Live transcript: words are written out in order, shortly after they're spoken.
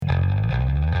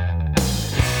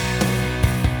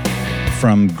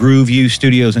From Grooveview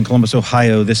Studios in Columbus,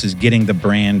 Ohio, this is Getting the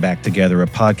Brand Back Together, a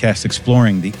podcast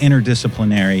exploring the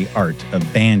interdisciplinary art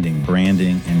of banding,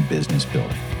 branding, and business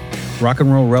building. Rock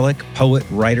and roll relic, poet,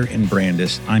 writer, and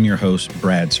brandist, I'm your host,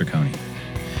 Brad Circoni.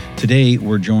 Today,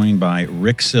 we're joined by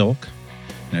Rick Silk,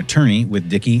 an attorney with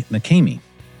Dickey McCamey.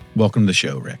 Welcome to the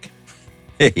show, Rick.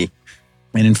 Hey.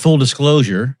 And in full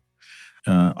disclosure,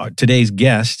 today's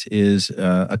guest is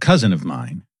a cousin of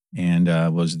mine and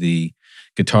was the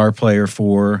guitar player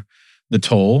for The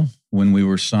Toll when we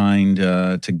were signed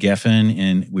to Geffen,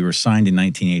 and we were signed in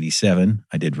 1987.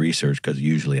 I did research because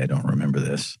usually I don't remember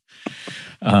this.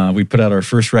 We put out our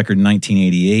first record in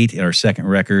 1988, our second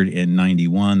record in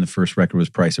 91. The first record was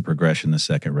Price of Progression. The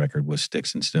second record was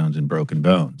Sticks and Stones and Broken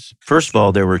Bones. First of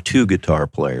all, there were two guitar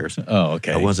players. Oh,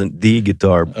 okay. I wasn't the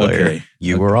guitar player. Okay.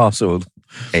 You were also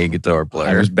a guitar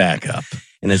player. I was backup.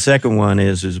 And the second one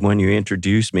is when you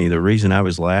introduced me, the reason I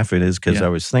was laughing is because I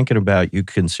was thinking about you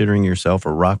considering yourself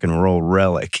a rock and roll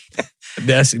relic.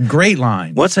 That's a great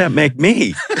line. What's that make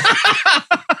me?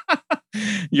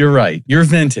 You're right. You're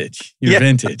vintage. You're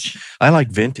vintage. I like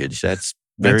vintage. That's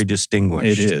very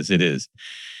distinguished. It is.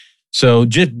 So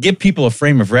just give people a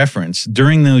frame of reference.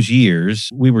 During those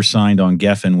years, we were signed on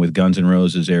Geffen with Guns N'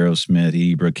 Roses, Aerosmith,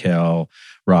 Edie Brickell,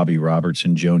 Robbie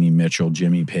Robertson, Joni Mitchell,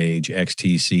 Jimmy Page,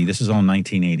 XTC. This is all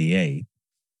 1988.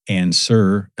 And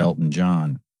Sir Elton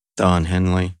John. Don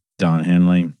Henley.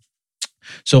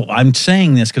 So I'm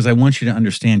saying this because I want you to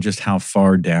understand just how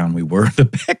far down we were in the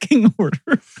pecking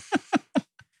order.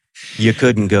 You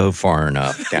couldn't go far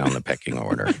enough down the pecking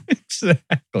order.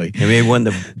 Exactly. I mean, when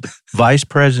the vice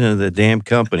president of the damn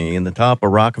company in the top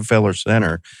of Rockefeller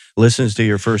Center listens to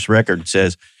your first record and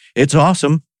says, "It's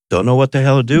awesome, don't know what the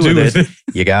hell to do with it,"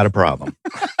 you got a problem.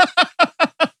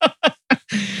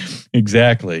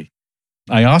 Exactly.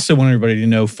 I also want everybody to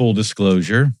know, full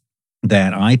disclosure,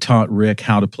 that I taught Rick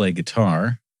how to play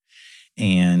guitar.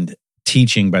 And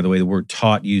teaching, by the way, the word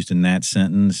taught used in that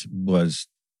sentence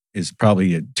is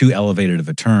probably too elevated of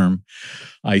a term.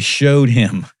 I showed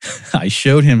him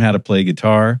how to play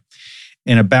guitar.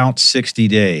 In about 60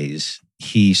 days,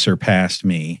 he surpassed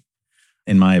me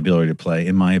in my ability to play,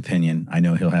 in my opinion. I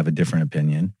know he'll have a different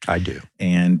opinion. I do.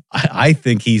 And I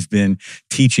think he's been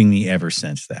teaching me ever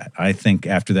since that. I think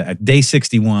after that, at day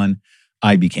 61,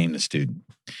 I became the student.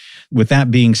 With that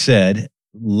being said,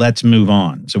 let's move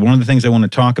on. So one of the things I want to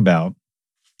talk about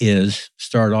is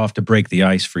start off to break the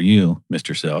ice for you,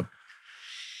 Mr. Silk,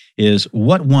 is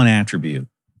what one attribute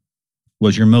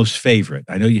was your most favorite?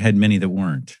 I know you had many that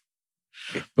weren't,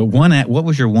 but what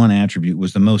was your one attribute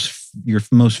was your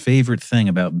most favorite thing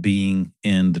about being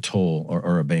in The Toll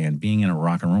or a band, being in a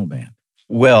rock and roll band?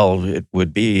 Well, it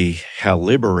would be how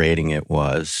liberating it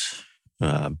was,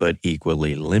 but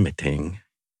equally limiting.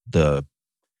 The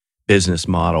business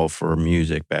model for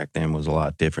music back then was a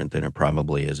lot different than it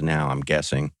probably is now, I'm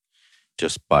guessing,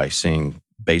 just by seeing,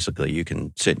 basically, you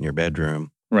can sit in your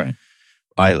bedroom. Right.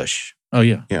 Eilish. Oh,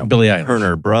 yeah. Billie Eilish. Her and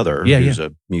her brother, who's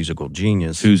a musical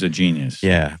genius. Who's a genius.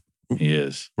 Yeah. He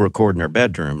is. Record in her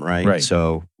bedroom, right? Right.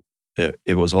 So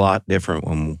it was a lot different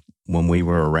when we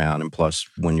were around. And plus,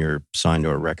 when you're signed to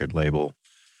a record label,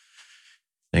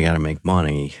 they got to make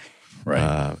money.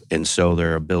 Right. And so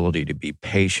their ability to be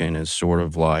patient is sort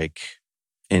of like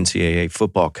NCAA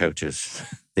football coaches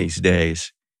these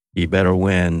days. You better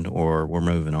win or we're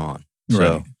moving on. Right.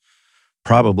 So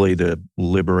probably the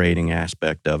liberating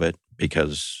aspect of it,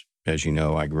 because as you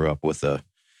know, I grew up with a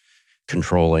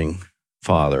controlling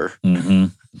father,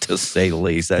 to say the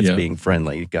least. That's being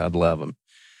friendly. God love him.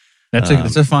 That's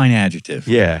a fine adjective.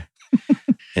 Yeah.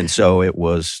 And so it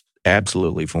was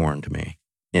absolutely foreign to me.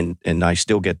 And I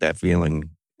still get that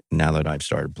feeling now that I've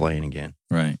started playing again.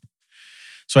 Right.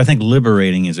 So I think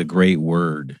liberating is a great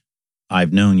word.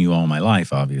 I've known you all my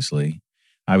life, obviously.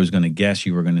 I was going to guess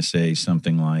you were going to say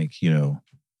something like,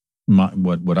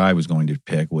 what I was going to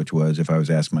pick, which was, if I was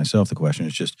asking myself the question,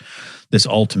 it's just this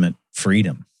ultimate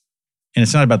freedom. And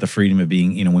it's not about the freedom of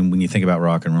being, when you think about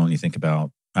rock and roll and you think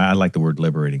about, I like the word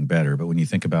liberating better, but when you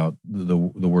think about the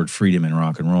word freedom in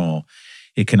rock and roll,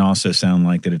 it can also sound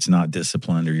like that it's not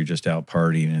disciplined or you're just out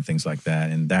partying and things like that.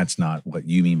 And that's not what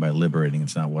you mean by liberating.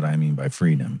 It's not what I mean by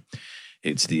freedom.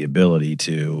 It's the ability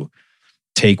to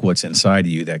take what's inside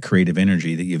of you, that creative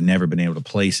energy that you've never been able to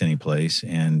place anyplace,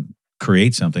 and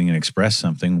create something and express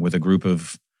something with a group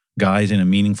of guys in a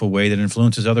meaningful way that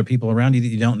influences other people around you that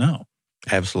you don't know.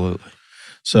 Absolutely.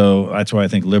 So that's why I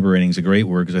think liberating is a great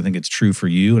word, because I think it's true for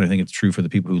you, and I think it's true for the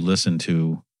people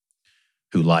who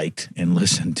liked and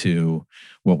listened to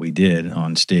what we did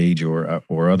on stage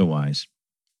or otherwise.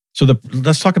 So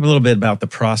let's talk a little bit about the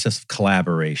process of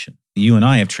collaboration. you and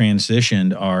I have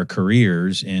transitioned our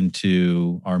careers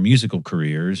into our musical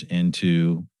careers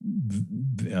into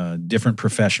different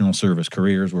professional service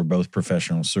careers. We're both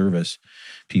professional service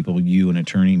people, you an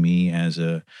attorney, me as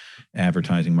a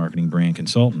advertising, marketing, brand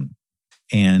consultant.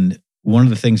 And one of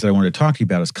the things that I wanted to talk to you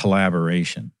about is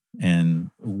collaboration and,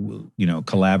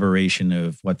 collaboration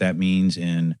of what that means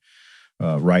in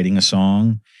writing a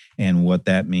song and what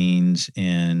that means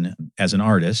in, as an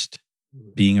artist,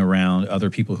 being around other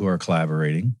people who are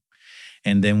collaborating,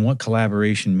 and then what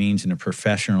collaboration means in a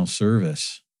professional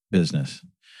service business,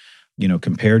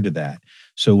 compared to that.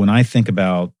 So when I think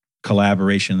about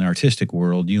collaboration in the artistic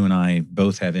world, you and I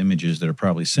both have images that are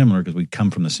probably similar because we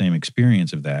come from the same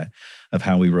experience of that, of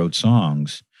how we wrote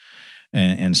songs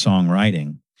and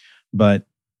songwriting. But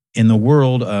in the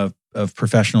world of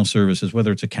professional services,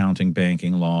 whether it's accounting,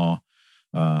 banking, law,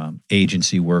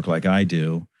 agency work like I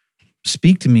do,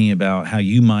 speak to me about how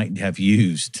you might have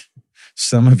used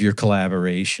some of your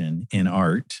collaboration in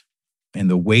art and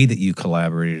the way that you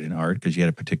collaborated in art because you had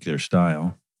a particular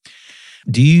style.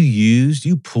 Do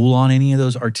you pull on any of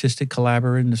those artistic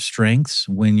collaborative strengths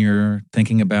when you're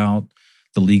thinking about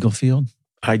the legal field?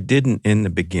 I didn't in the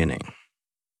beginning.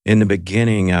 In the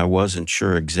beginning, I wasn't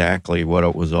sure exactly what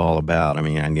it was all about. I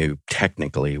mean, I knew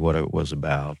technically what it was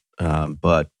about.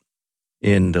 But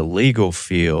in the legal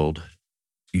field,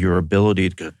 your ability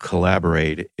to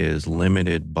collaborate is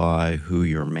limited by who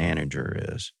your manager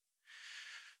is.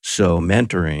 So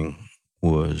mentoring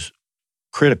was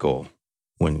critical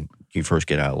when you first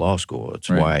get out of law school. It's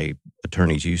Right. why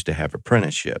attorneys used to have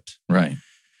apprenticeships, Right.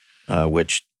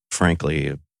 which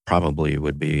frankly probably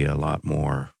would be a lot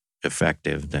more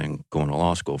effective than going to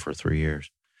law school for 3 years,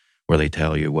 where they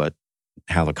tell you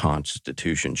how the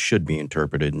Constitution should be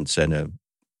interpreted instead of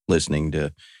listening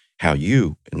to how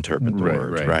you interpret the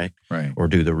words, right? Right. Or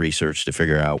do the research to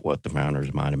figure out what the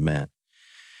founders might have meant.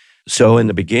 So in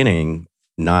the beginning,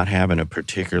 not having a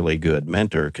particularly good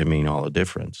mentor can mean all the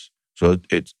difference. So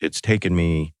it's taken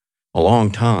me a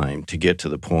long time to get to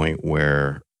the point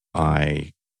where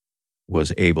I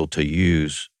was able to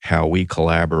use how we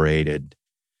collaborated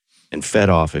and fed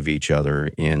off of each other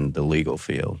in the legal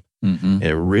field. Mm-hmm.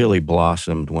 It really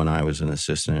blossomed when I was an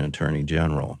assistant attorney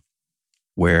general,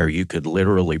 where you could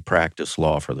literally practice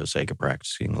law for the sake of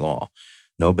practicing law.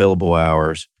 No billable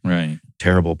hours, Right.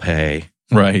 terrible pay,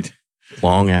 Right.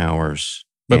 long hours.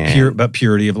 But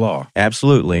purity of law.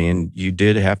 Absolutely. And you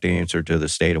did have to answer to the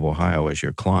state of Ohio as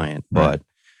your client. Right. But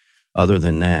other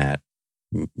than that,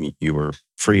 you were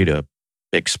free to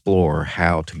explore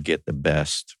how to get the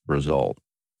best result.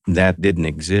 That didn't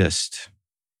exist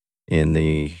in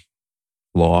the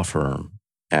law firm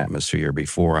atmosphere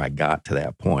before I got to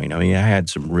that point. I mean, I had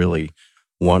some really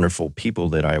wonderful people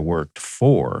that I worked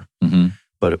for, Mm-hmm.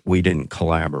 but we didn't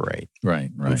collaborate.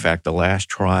 Right. In fact, the last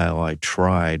trial I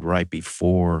tried right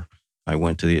before I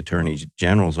went to the Attorney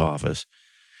General's office,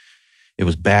 it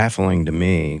was baffling to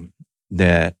me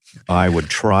that I would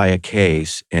try a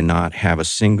case and not have a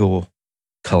single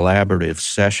collaborative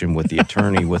session with the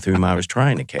attorney with whom I was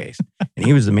trying the case. And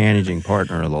he was the managing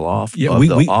partner of the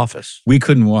office. We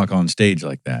couldn't walk on stage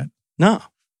like that. No.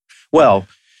 Well,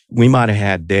 we might have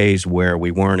had days where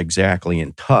we weren't exactly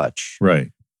in touch.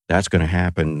 Right. That's going to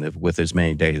happen with as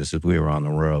many days as we were on the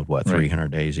road, Right.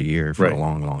 300 days a year for Right. a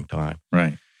long, long time.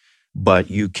 Right. But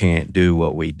you can't do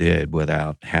what we did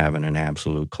without having an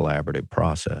absolute collaborative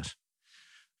process.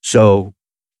 So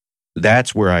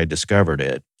that's where I discovered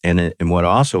it. And what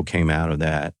also came out of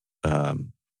that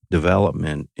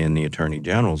development in the Attorney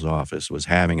General's office was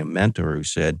having a mentor who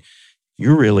said,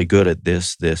 you're really good at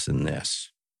this, this, and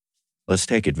this. Let's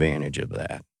take advantage of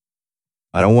that.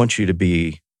 I don't want you to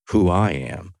be who I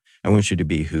am. I want you to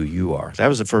be who you are. That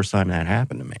was the first time that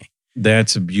happened to me.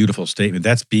 That's a beautiful statement.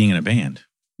 That's being in a band.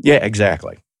 Yeah,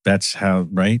 exactly. That's how,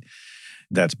 right?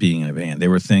 That's being in a band.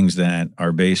 There were things that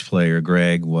our bass player,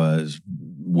 Greg, was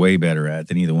way better at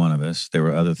than either one of us. There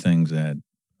were other things that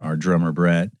our drummer,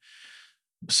 Brett,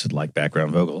 like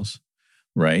background vocals,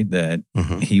 right? That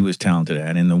he was talented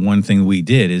at. And the one thing we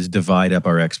did is divide up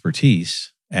our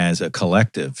expertise as a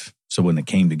collective. So when it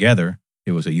came together,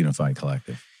 it was a unified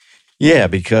collective. Yeah,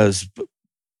 because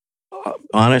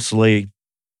honestly,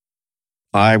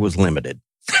 I was limited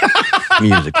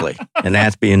musically, and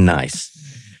that's being nice.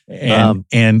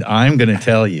 And I'm going to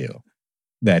tell you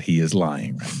that he is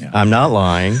lying right now. I'm not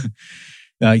lying.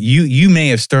 You may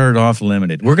have started off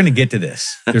limited. We're going to get to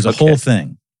this. There's a Okay. whole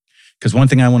thing. Because one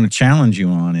thing I want to challenge you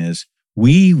on is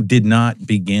we did not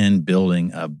begin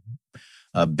building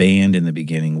a band in the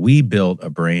beginning. We built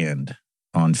a brand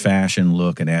on fashion,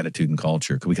 look, and attitude and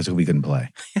culture because we couldn't play.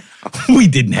 We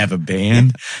didn't have a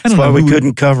band. That's why we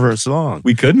couldn't cover a song.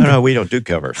 We couldn't? No, we don't do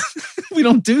covers. We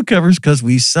don't do covers because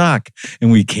we suck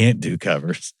and we can't do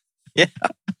covers. Yeah.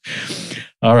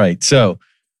 All right. So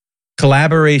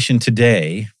collaboration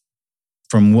today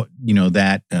from what,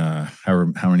 that,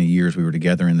 how many years we were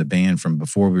together in the band from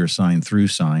before we were signed through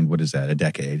signed, what is that, a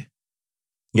decade?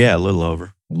 Yeah, a little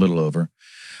over. A little over.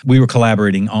 We were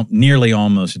collaborating nearly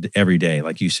almost every day.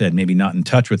 Like you said, maybe not in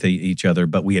touch with each other,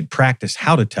 but we had practiced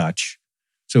how to touch.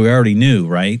 So we already knew,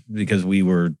 right? Because we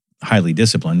were highly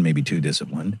disciplined, maybe too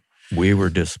disciplined. We were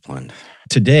disciplined.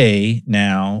 Today,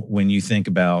 now, when you think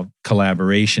about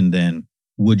collaboration, then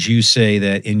would you say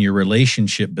that in your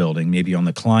relationship building, maybe on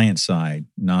the client side,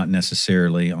 not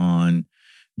necessarily on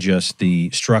just the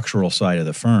structural side of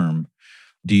the firm,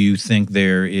 do you think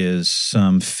there is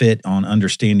some fit on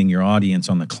understanding your audience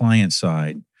on the client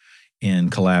side in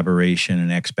collaboration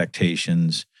and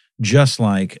expectations, just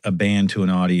like a band to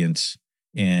an audience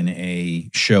in a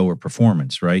show or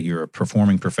performance, right? You're a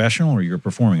performing professional or you're a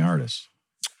performing artist?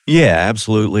 Yeah,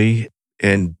 absolutely.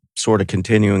 And sort of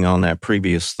continuing on that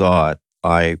previous thought,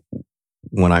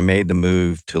 when I made the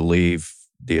move to leave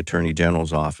the Attorney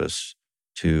General's office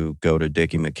to go to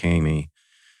Dickie McCamey,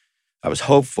 I was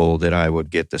hopeful that I would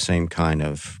get the same kind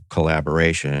of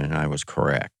collaboration, and I was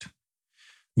correct.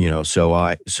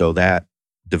 So that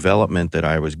development that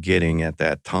I was getting at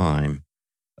that time,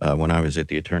 when I was at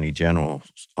the Attorney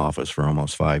General's office for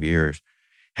almost 5 years,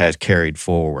 has carried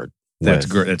forward. That's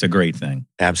great. That's a great thing.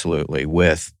 Absolutely,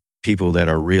 with people that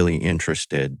are really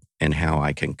interested in how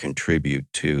I can contribute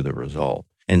to the result.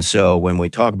 And so when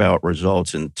we talk about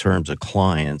results in terms of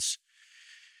clients,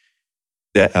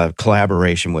 that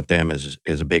collaboration with them is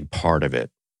a big part of it,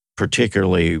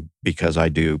 particularly because I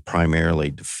do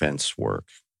primarily defense work.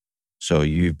 So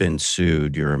you've been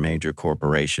sued, you're a major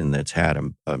corporation that's had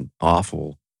an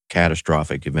awful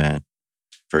catastrophic event,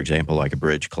 for example, like a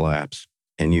bridge collapse,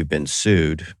 and you've been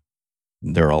sued.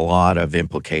 There are a lot of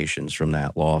implications from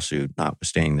that lawsuit,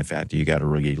 notwithstanding the fact that you got to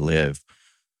relive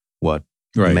what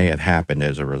may have happened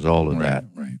as a result of that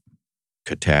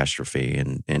catastrophe.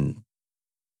 And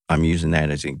I'm using that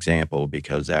as an example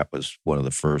because that was one of the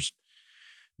first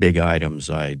big items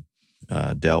I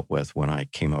dealt with when I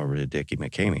came over to Dickie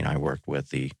McCamey, and I worked with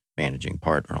the managing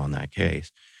partner on that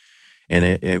case. And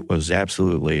it was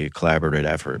absolutely a collaborative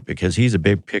effort because he's a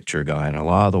big picture guy, and a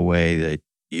lot of the way that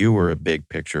you were a big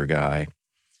picture guy,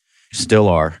 still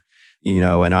are,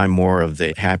 and I'm more of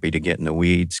the happy to get in the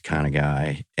weeds kind of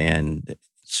guy. And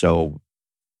so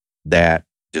that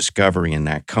discovery and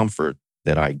that comfort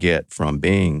that I get from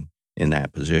being in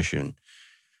that position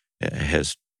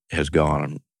has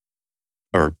gone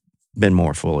or been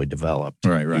more fully developed,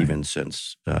 even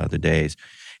since the days.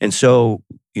 And so,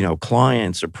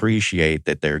 clients appreciate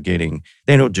that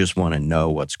they don't just want to know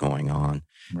what's going on.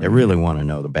 They really want to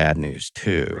know the bad news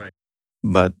too. Right.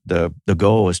 But the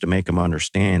goal is to make them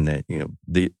understand that,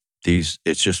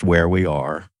 it's just where we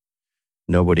are.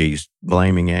 Nobody's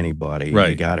blaming anybody. Right.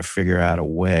 You got to figure out a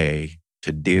way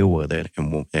to deal with it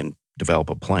and develop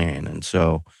a plan. And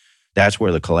so that's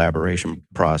where the collaboration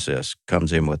process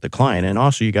comes in with the client. And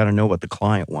also you got to know what the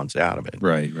client wants out of it.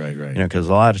 Right. Because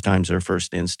a lot of times their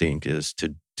first instinct is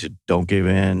to don't give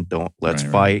in, let's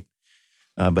fight.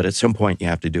 But at some point you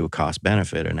have to do a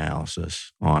cost-benefit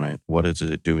analysis on it. What is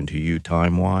it doing to you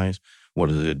time-wise?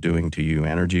 What is it doing to you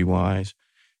energy-wise?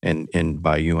 And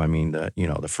by you, I mean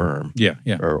the firm. Yeah.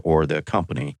 Or the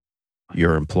company,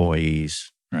 your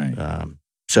employees. Right.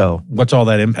 So what's all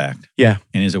that impact? Yeah.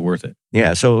 And is it worth it?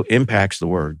 Yeah. So impact's the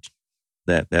word.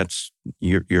 That's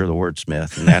you're the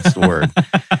wordsmith, and that's the word.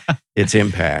 It's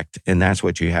impact, and that's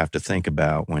what you have to think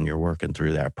about when you're working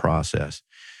through that process.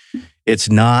 It's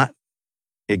not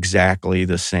exactly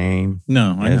the same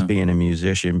as being a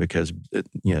musician because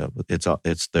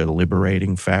it's the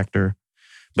liberating factor,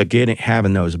 but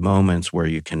having those moments where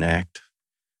you connect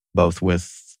both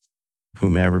with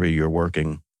whomever you're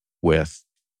working with,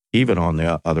 even on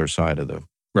the other side of the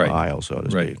aisle, so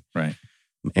to speak,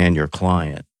 and your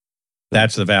client.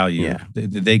 That's the value. Yeah.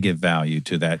 They give value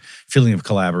to that feeling of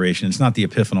collaboration. It's not the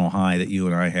epiphanal high that you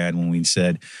and I had when we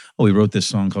said, we wrote this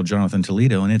song called Jonathan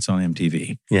Toledo and it's on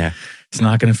MTV. Yeah. It's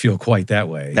not going to feel quite that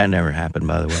way. That never happened,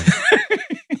 by the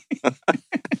way.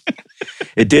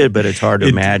 It did, but it's hard to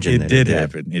imagine. It did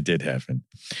happen. It did happen.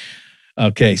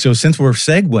 Okay, so since we're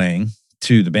segueing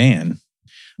to the band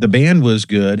was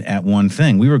good at one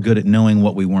thing. We were good at knowing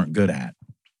what we weren't good at.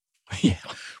 Yeah.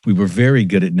 We were very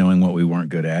good at knowing what we weren't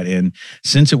good at. And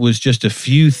since it was just a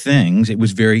few things, it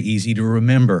was very easy to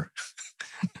remember.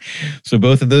 So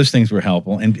both of those things were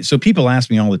helpful. And so people ask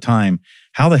me all the time,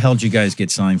 how the hell did you guys get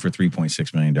signed for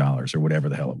 $3.6 million or whatever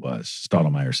the hell it was?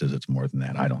 Stottlemyre says it's more than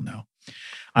that. I don't know.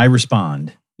 I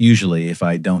respond, usually if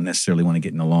I don't necessarily want to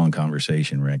get in a long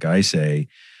conversation, Rick, I say,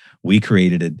 we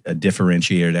created a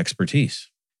differentiated expertise.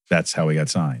 That's how we got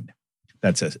signed.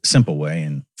 That's a simple way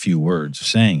and few words of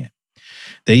saying it.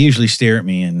 They usually stare at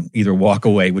me and either walk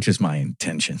away, which is my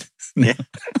intention.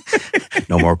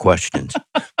 No more questions.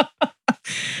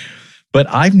 But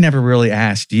I've never really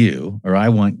asked you, or I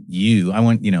want,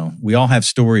 we all have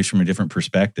stories from a different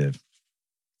perspective.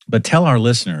 But tell our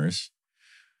listeners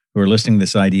who are listening to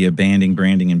this idea of banding,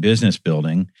 branding, and business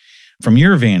building, from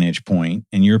your vantage point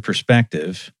and your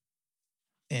perspective,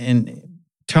 and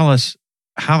tell us,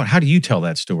 how do you tell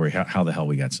that story, how the hell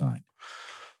we got signed?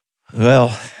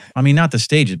 Well, I mean, not the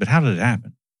stages, but how did it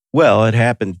happen? Well, it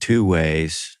happened two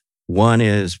ways. One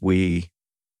is we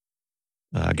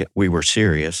were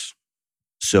serious.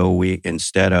 So we,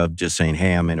 instead of just saying,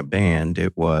 hey, I'm in a band,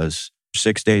 it was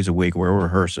 6 days a week we're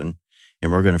rehearsing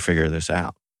and we're going to figure this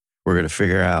out. We're going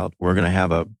to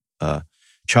have a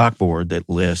chalkboard that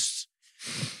lists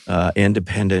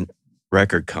independent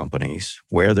record companies,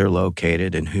 where they're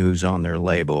located and who's on their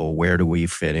label. Where do we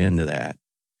fit into that?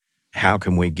 How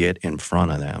can we get in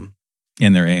front of them?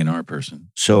 And their A&R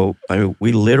person. So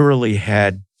we literally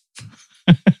had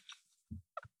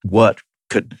what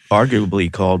could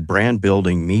arguably called brand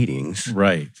building meetings,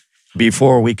 right,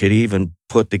 before we could even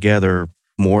put together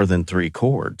more than 3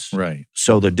 chords. Right.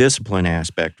 So the discipline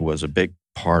aspect was a big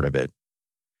part of it.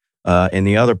 And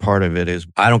the other part of it is,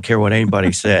 I don't care what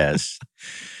anybody says.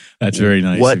 That's very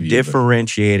nice. What of you,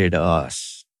 differentiated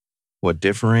us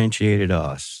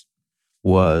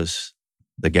was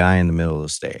the guy in the middle of the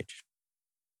stage.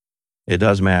 It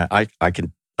doesn't matter. I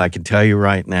can tell you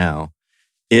right now,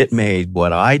 it made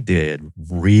what I did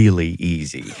really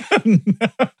easy.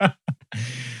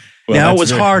 Now, it was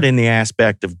hard in the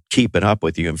aspect of keeping up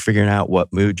with you and figuring out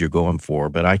what mood you're going for,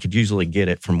 but I could usually get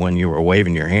it from when you were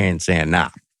waving your hand saying, nah,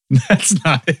 that's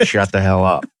not it. Shut the hell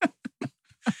up.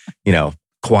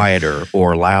 Quieter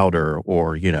or louder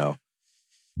or,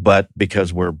 but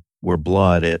because we're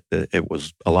blood, it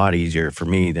was a lot easier for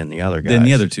me than the other guys. Than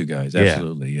the other 2 guys,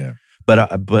 absolutely, yeah.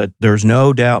 But there's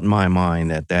no doubt in my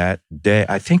mind that day,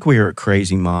 I think we were at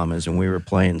Crazy Mamas and we were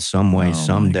playing Some Way,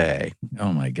 Someday.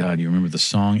 Oh my God, you remember the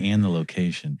song and the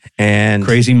location. And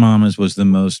Crazy Mamas was the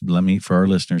most, for our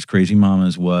listeners, Crazy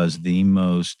Mamas was the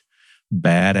most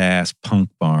badass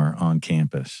punk bar on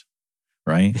campus,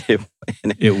 right? It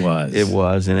was. It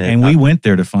was. And we went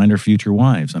there to find our future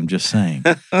wives, I'm just saying.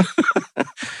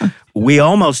 We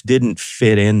almost didn't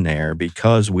fit in there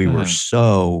because we were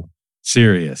so...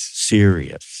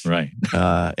 Serious. Right.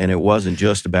 And it wasn't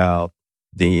just about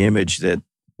the image that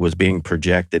was being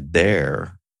projected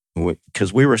there,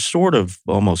 because we were sort of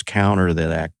almost counter to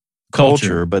that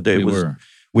culture, but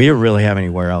we didn't really have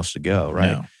anywhere else to go,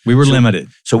 right? No, we were limited.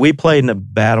 So we played in the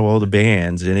Battle of the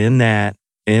Bands, and in that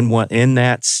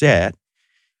set,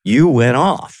 you went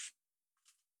off.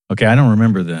 Okay, I don't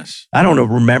remember this. I don't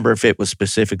remember if it was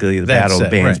specifically the Battle of the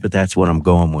Bands, but that's what I'm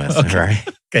going with, right?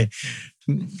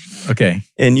 Okay.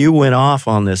 And you went off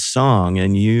on this song,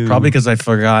 and you... Probably because I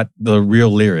forgot the real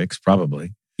lyrics,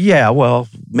 probably. Yeah, well,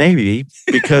 maybe,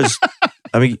 because,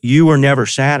 you were never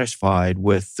satisfied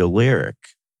with the lyric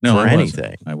for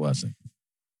anything. I wasn't.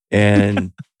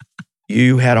 And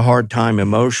you had a hard time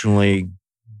emotionally,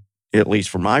 at least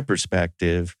from my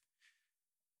perspective,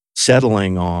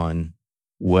 settling on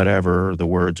whatever the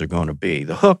words are going to be.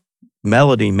 The hook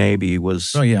melody maybe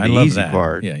was the easy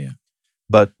part. Yeah.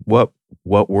 But what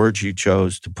words you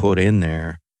chose to put in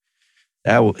there,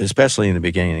 especially in the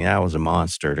beginning, that was a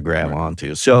monster to grab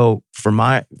onto. So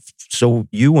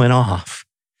you went off.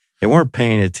 They weren't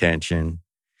paying attention,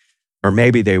 or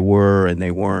maybe they were and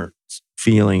they weren't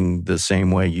feeling the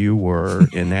same way you were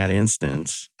in that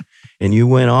instance. And you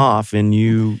went off and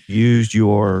you used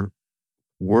your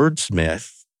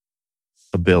wordsmith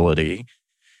ability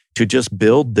to just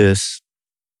build this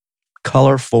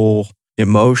colorful,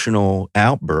 emotional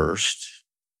outburst,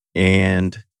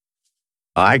 and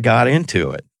I got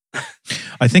into it.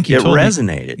 I think it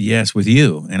resonated. Yes, with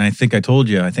you. And I think I told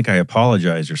you, I think I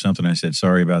apologized or something. I said,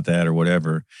 sorry about that or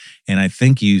whatever. And I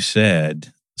think you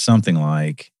said something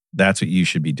like, that's what you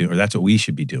should be doing, or that's what we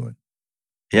should be doing.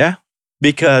 Yeah,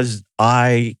 because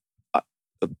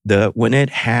when it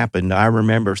happened, I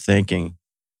remember thinking,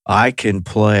 I can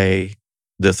play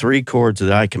the 3 chords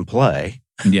that I can play.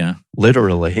 Yeah.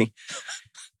 Literally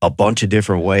a bunch of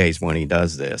different ways when he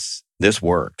does this. This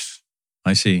works.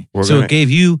 I see.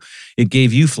 It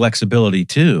gave you flexibility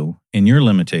too, in your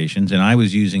limitations, and I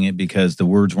was using it because the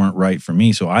words weren't right for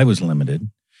me, so I was limited.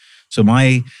 So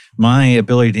my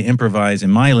ability to improvise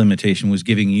and my limitation was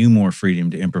giving you more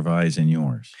freedom to improvise in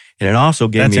yours. And it also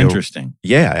gave That's me interesting.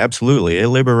 Yeah, absolutely. It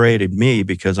liberated me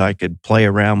because I could play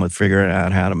around with figuring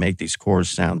out how to make these chords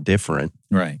sound different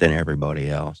Right. than everybody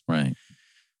else, Right.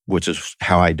 which is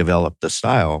how I developed the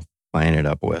style I ended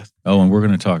up with. Oh, and we're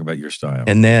going to talk about your style.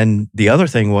 And then the other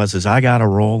thing is I got a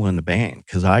role in the band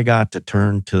because I got to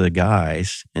turn to the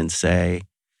guys and say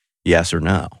yes or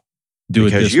no. Do it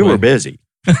because this you way. were busy.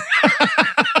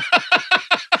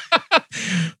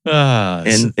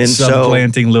 And so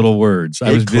supplanting little words.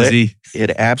 I was busy. It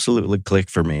absolutely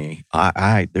clicked for me.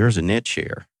 There's a niche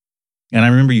here. And I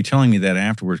remember you telling me that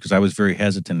afterwards because I was very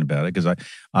hesitant about it because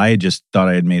I had just thought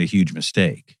I had made a huge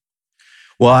mistake.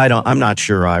 Well, I'm not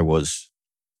sure I was.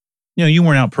 You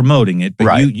weren't out promoting it, but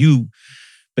right. you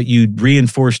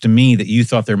reinforced to me that you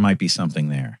thought there might be something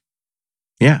there.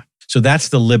 Yeah. So that's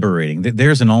the liberating.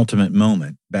 There's an ultimate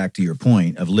moment, back to your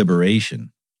point, of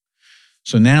liberation.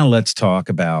 So now let's talk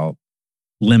about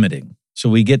limiting. So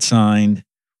we get signed.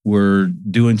 We're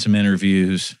doing some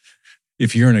interviews.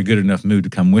 If you're in a good enough mood to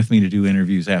come with me to do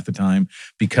interviews half the time,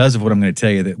 because of what I'm going to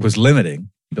tell you that was limiting,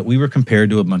 but we were compared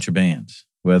to a bunch of bands,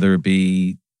 whether it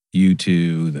be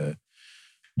U2, the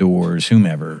Doors,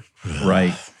 whomever,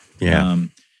 right? Yeah.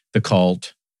 The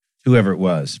Cult, whoever it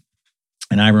was.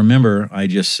 And I remember I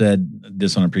just said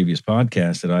this on a previous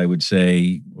podcast that I would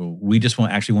say, well, we just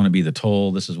want to be the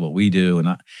Toll. This is what we do.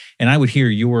 And I would hear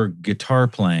your guitar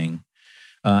playing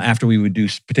after we would do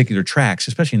particular tracks,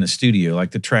 especially in the studio,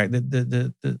 like the track,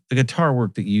 the guitar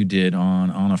work that you did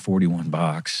on a 41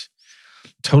 box,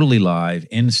 totally live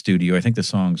in the studio. I think the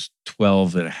song's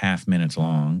 12 and a half minutes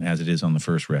long, as it is on the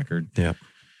first record. Yeah.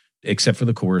 Except for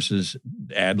the choruses,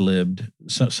 ad-libbed.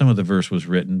 Some of the verse was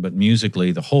written, but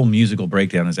musically, the whole musical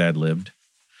breakdown is ad-libbed,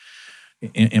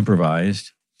 improvised.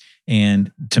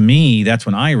 And to me, that's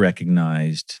when I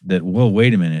recognized that, whoa,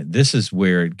 wait a minute, this is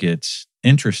where it gets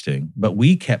interesting. But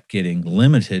we kept getting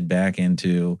limited back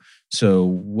into, so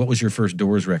what was your first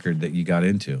Doors record that you got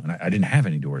into? And I didn't have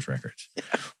any Doors records,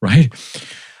 right? So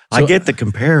I get the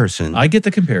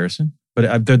comparison.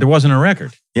 But there wasn't a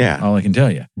record. Yeah. All I can tell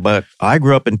you. But I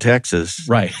grew up in Texas.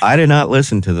 Right. I did not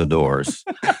listen to the Doors.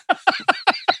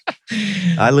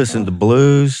 I listened to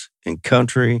blues and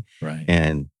country. Right.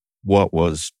 And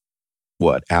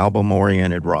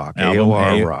album-oriented rock.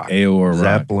 AOR rock. AOR rock.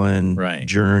 Zeppelin. Right.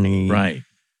 Journey. Right.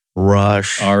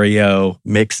 Rush. REO.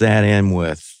 Mix that in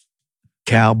with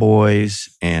Cowboys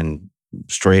and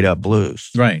straight up blues.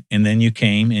 Right. And then you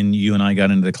came and you and I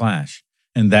got into the Clash.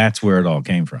 And that's where it all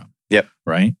came from. Yep.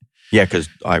 Right? Yeah, because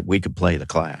we could play the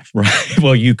Clash. Right.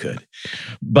 Well, you could.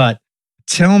 But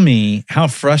tell me how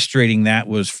frustrating that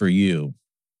was for you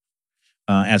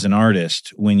as an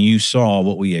artist when you saw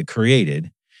what we had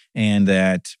created, and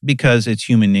that because it's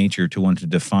human nature to want to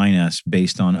define us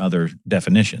based on other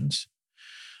definitions.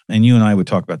 And you and I would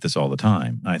talk about this all the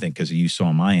time, I think, because you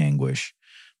saw my anguish.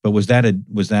 But was that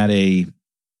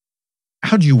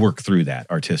how'd you work through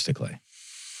that artistically?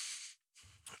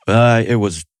 It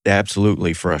was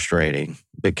absolutely frustrating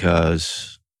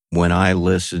because when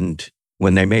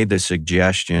they made the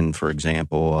suggestion, for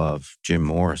example, of Jim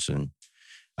Morrison,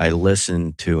 I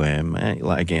listened to him.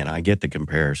 Again, I get the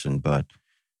comparison, but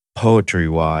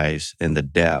poetry-wise and the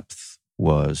depth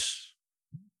was,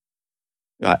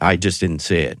 I just didn't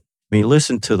see it. I mean,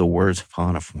 listen to the words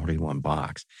on a 41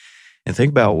 box and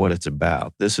think about what it's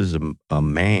about. This is a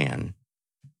man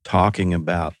talking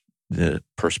about the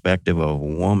perspective of a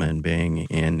woman being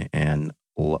in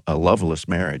a loveless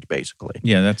marriage, basically.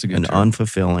 Yeah, that's a good term.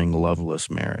 Unfulfilling, loveless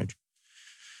marriage.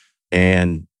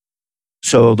 And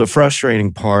so the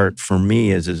frustrating part for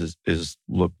me is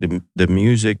look, the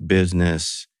music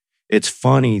business, it's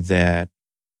funny that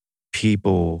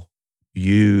people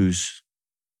use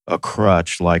a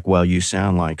crutch like, well, you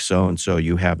sound like so-and-so,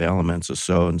 you have elements of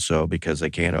so-and-so because they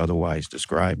can't otherwise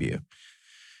describe you.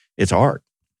 It's art.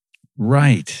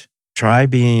 Right. Try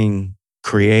being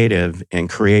creative and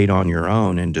create on your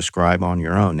own and describe on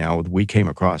your own. Now, we came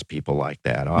across people like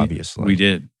that, obviously. We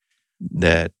did.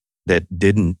 That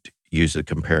didn't use the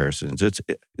comparisons.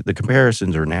 The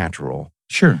comparisons are natural.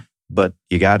 Sure. But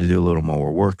you got to do a little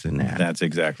more work than that. That's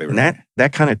exactly right. And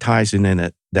that kind of ties in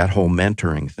that whole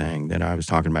mentoring thing that I was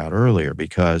talking about earlier,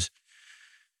 because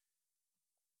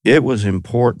it was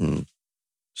important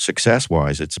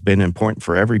success-wise. It's been important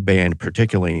for every band,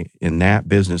 particularly in that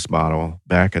business model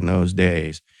back in those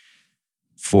days,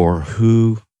 for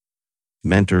who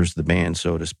mentors the band,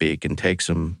 so to speak, and takes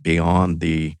them beyond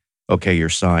the, okay, you're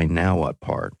signed, now what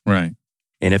part? Right.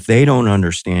 And if they don't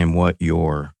understand what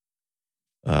your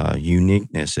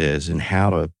uniqueness is and how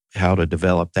to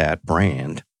develop that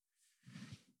brand,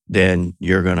 then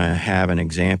you're going to have an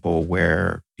example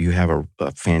where you have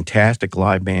a fantastic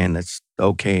live band that's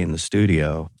okay in the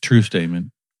studio, True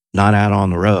statement. not out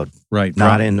on the road, Right.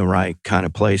 not in the right kind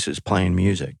of places playing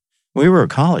music. We were a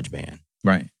college band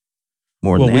Right.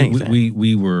 more Well, than anything.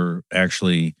 we were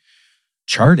actually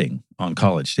charting on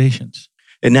college stations.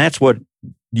 And that's what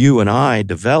you and I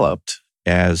developed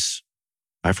as,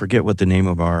 I forget what the name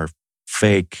of our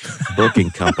fake booking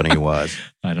company was.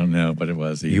 I don't know, but it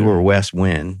was either. You were West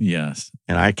Wind, Yes.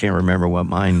 and I can't remember what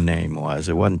my name was.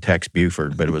 It wasn't Tex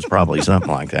Buford, but it was probably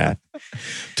something like that.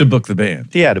 To book the band.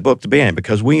 Yeah, to book the band,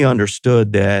 because we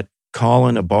understood that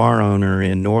calling a bar owner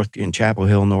in Chapel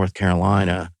Hill, North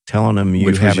Carolina, telling them you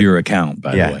Which have was your account,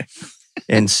 by the way.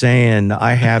 and saying,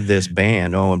 I have this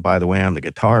band. Oh, and by the way, I'm the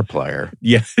guitar player.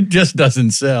 Yeah, it just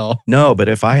doesn't sell. No, but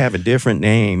if I have a different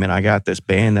name and I got this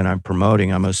band that I'm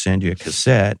promoting, I'm going to send you a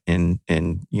cassette and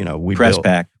we Press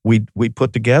pack. We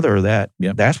put together that.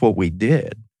 Yep. That's what we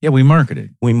did. Yeah, we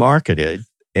marketed. We marketed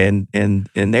and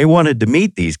they wanted to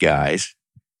meet these guys.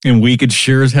 And we could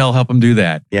sure as hell help them do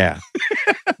that. Yeah.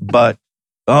 But,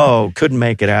 couldn't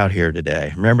make it out here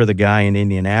today. Remember the guy in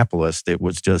Indianapolis that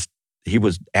was he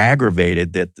was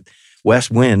aggravated that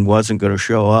West Wind wasn't going to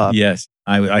show up. Yes.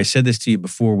 I said this to you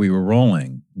before we were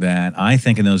rolling, that I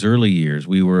think in those early years,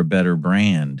 we were a better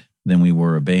brand than we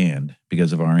were a band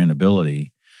because of our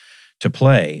inability to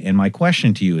play. And my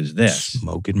question to you is this.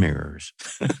 Smoke and mirrors.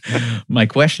 My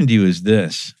question to you is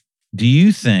this. Do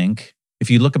you think,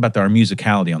 if you look about our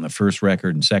musicality on the first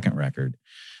record and second record,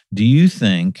 do you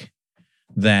think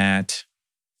that,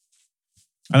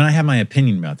 I mean, I have my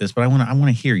opinion about this, but I want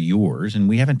to hear yours, and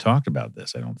we haven't talked about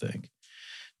this, I don't think.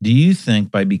 Do you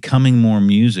think by becoming more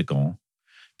musical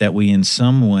that we in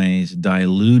some ways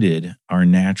diluted our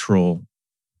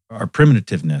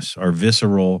primitiveness, our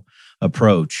visceral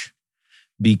approach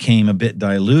became a bit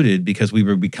diluted because we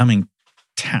were becoming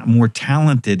more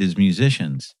talented as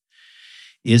musicians?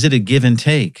 Is it a give and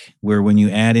take where when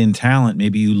you add in talent,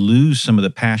 maybe you lose some of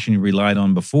the passion you relied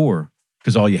on before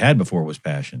because all you had before was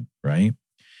passion, right?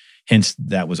 Hence,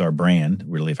 that was our brand.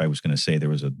 Really, if I was going to say there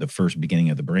was the first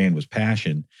beginning of the brand was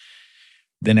passion.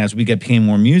 Then as we became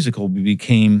more musical, we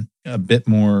became a bit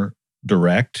more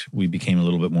direct. We became a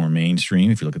little bit more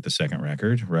mainstream, if you look at the second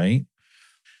record, right?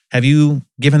 Have you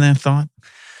given that thought?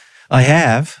 I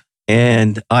have.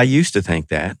 And I used to think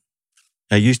that.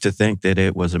 I used to think that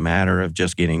it was a matter of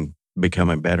just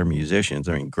becoming better musicians.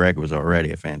 I mean, Greg was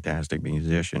already a fantastic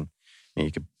musician, and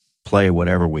he could play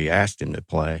whatever we asked him to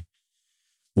play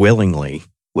willingly,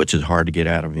 which is hard to get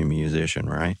out of a musician,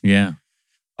 right? Yeah.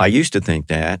 I used to think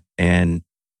that, and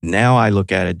now I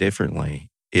look at it differently.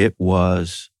 It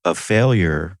was a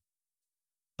failure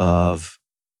of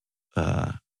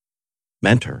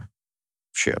mentorship.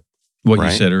 What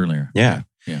right? you said earlier. Yeah.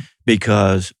 Yeah.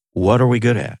 Because what are we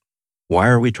good at? Why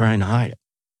are we trying to hide it?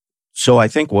 So I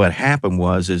think what happened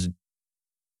is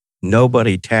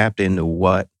nobody tapped into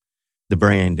what the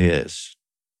brand is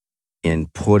in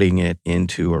putting it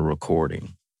into a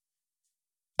recording.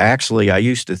 Actually, I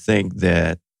used to think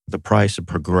that The Price of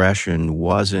Progression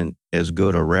wasn't as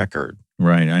good a record.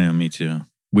 Right. I know. Me too.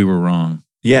 We were wrong.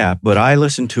 Yeah, but I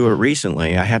listened to it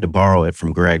recently. I had to borrow it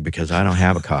from Greg because I don't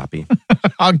have a copy.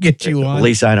 I'll get you one. At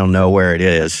least I don't know where it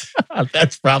is.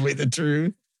 That's probably the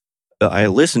truth. I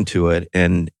listened to it,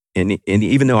 and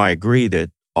even though I agree that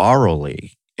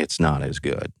orally it's not as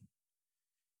good,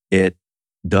 it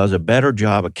does a better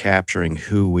job of capturing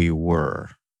who we were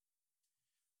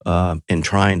and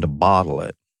trying to bottle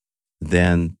it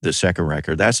than the second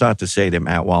record. That's not to say that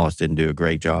Matt Wallace didn't do a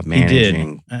great job managing. He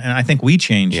did. And I think we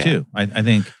changed too. I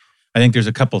think there's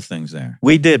a couple things there.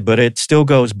 We did, but it still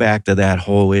goes back to that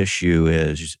whole issue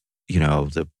is,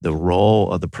 the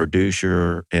role of the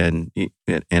producer. And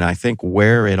I think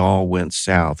where it all went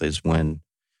south is when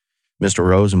Mr.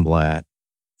 Rosenblatt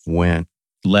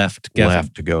left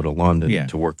to go to London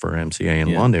to work for MCA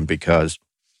in London because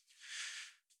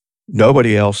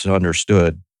nobody else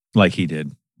understood like he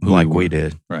did. Like we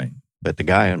did. Right. But the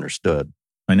guy understood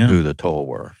who the Toll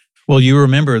were. Well, you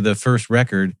remember the first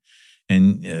record,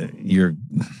 and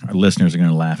our listeners are going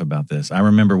to laugh about this. I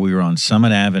remember we were on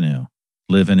Summit Avenue,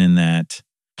 living in that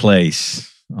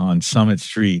place on Summit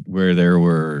Street where there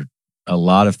were a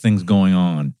lot of things going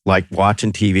on. Like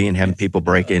watching TV and having people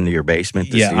break into your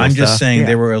basement to steal I'm just stuff? saying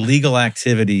there were illegal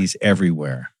activities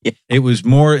everywhere. Yeah. It was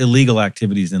more illegal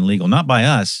activities than legal. Not by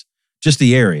us, just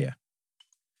the area.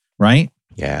 Right?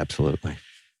 Yeah, absolutely.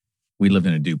 We lived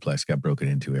in a duplex, got broken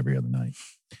into every other night.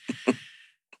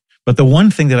 But the one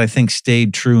thing that I think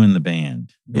stayed true in the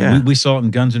band, Yeah. we saw it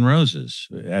in Guns N' Roses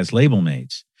as label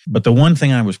mates. But the one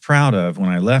thing I was proud of when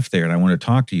I left there, and I want to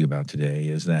talk to you about today,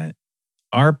 is that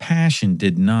our passion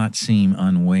did not seem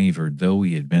unwavered, though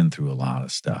we had been through a lot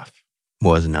of stuff.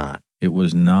 Was not. It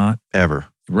was not Ever.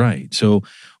 right. So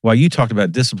while you talked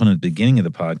about discipline at the beginning of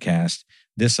the podcast,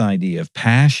 this idea of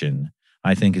passion,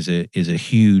 I think, is a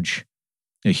huge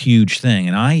thing.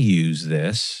 And I use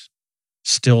this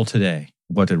still today.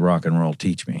 What did rock and roll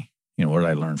teach me? What did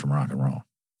I learn from rock and roll?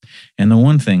 And the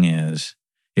one thing is,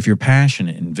 if you're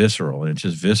passionate and visceral, and it's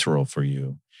just visceral for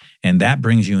you, and that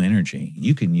brings you energy,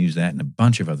 you can use that in a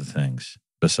bunch of other things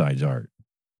besides art.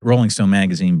 Rolling Stone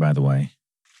magazine, by the way,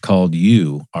 called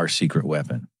you our secret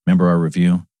weapon. Remember our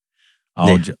review?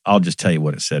 I'll just tell you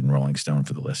what it said in Rolling Stone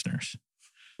for the listeners.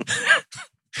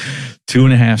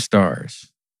 2.5 stars.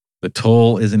 The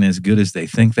toll isn't as good as they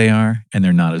think they are, and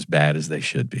they're not as bad as they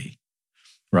should be.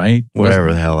 Right?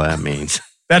 Whatever the hell that means.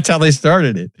 That's how they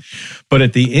started it. But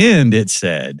at the end, it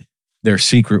said their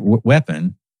secret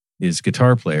weapon is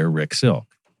guitar player Rick Silk.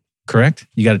 Correct?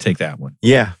 You got to take that one.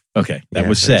 Yeah. Okay. That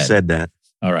was said. Said that.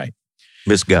 All right.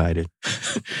 Misguided.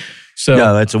 So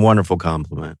no, that's a wonderful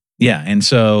compliment. Yeah. And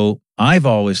so I've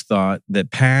always thought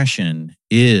that passion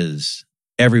is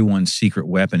everyone's secret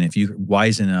weapon if you're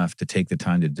wise enough to take the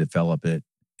time to develop it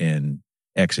and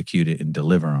execute it and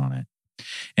deliver on it.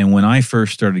 And when I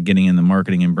first started getting in the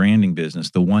marketing and branding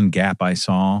business, the one gap I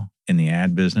saw in the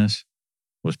ad business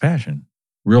was passion.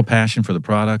 Real passion for the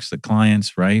products, the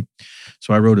clients, right?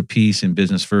 So I wrote a piece in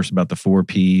Business First about the 4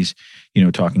 Ps,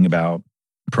 talking about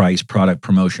price, product,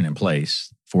 promotion, and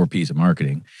place, 4 Ps of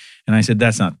marketing. And I said,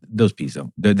 that's not, those Ps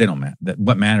they don't matter.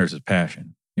 What matters is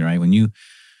passion, right? When you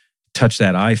touch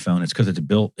that iPhone, it's because it's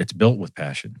built with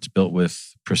passion. It's built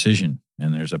with precision,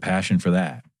 and there's a passion for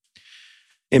that.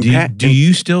 Do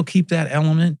you still keep that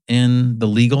element in the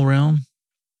legal realm?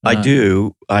 I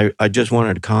do. I just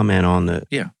wanted to comment on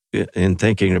in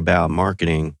thinking about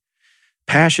marketing,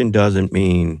 passion doesn't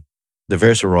mean the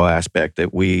visceral aspect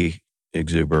that we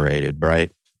exuberated,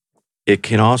 right? It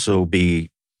can also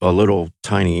be a little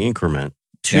tiny increment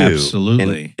too.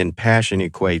 Absolutely. And passion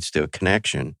equates to a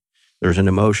connection. There's an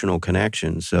emotional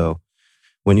connection. So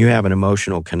when you have an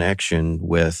emotional connection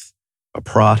with a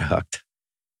product,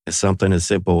 it's something as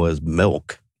simple as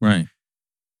milk. Right.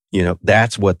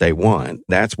 That's what they want.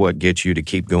 That's what gets you to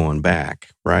keep going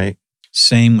back, right?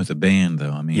 Same with a band,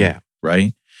 though. I mean, yeah.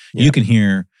 Right? Yeah. You can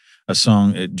hear a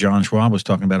song John Schwab was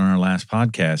talking about on our last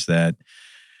podcast that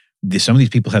some of these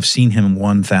people have seen him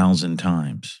 1,000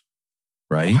 times,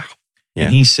 right? Wow. Yeah.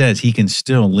 And he says he can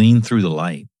still lean through the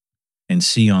light and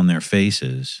see on their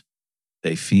faces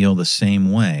they feel the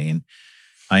same way. And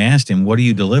I asked him, what are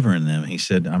you delivering them? He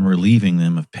said, I'm relieving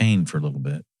them of pain for a little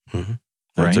bit. Mm-hmm.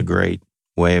 That's a great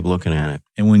way of looking at it.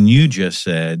 And when you just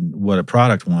said what a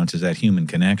product wants is that human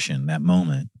connection, that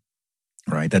moment,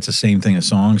 right? That's the same thing as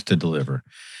songs to deliver.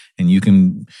 And you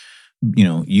can,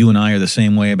 you and I are the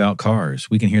same way about cars.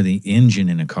 We can hear the engine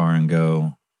in a car and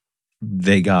go,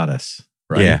 they got us,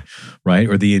 right? Yeah. Right?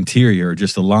 Or the interior, or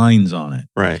just the lines on it.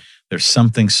 Right. There's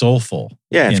something soulful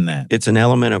in that. It's an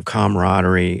element of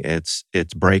camaraderie. It's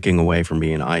breaking away from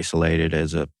being isolated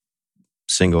as a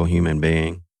single human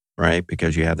being, right?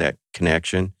 Because you have that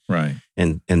connection. Right.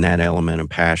 And that element of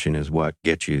passion is what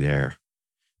gets you there.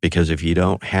 Because if you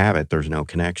don't have it, there's no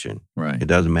connection. Right. It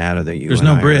doesn't matter that there's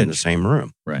no bridge are in the same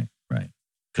room. Right.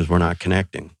 Because we're not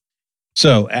connecting.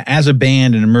 So as a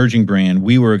band, an emerging brand,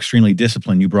 we were extremely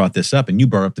disciplined. You brought this up, and you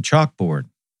brought up the chalkboard.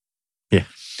 Yeah.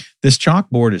 This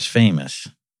chalkboard is famous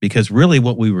because really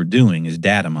what we were doing is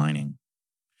data mining.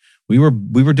 We were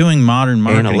doing modern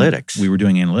marketing. Analytics. We were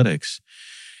doing analytics.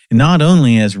 And not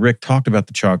only, as Rick talked about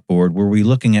the chalkboard, were we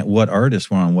looking at what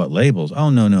artists were on what labels. Oh,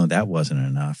 no, that wasn't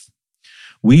enough.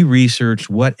 We researched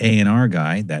what A&R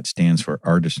guy, that stands for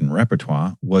Artist and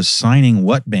Repertoire, was signing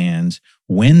what bands,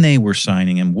 when they were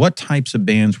signing them, what types of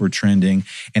bands were trending,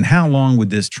 and how long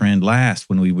would this trend last.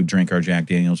 When we would drink our Jack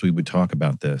Daniels, we would talk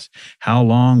about this. How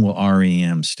long will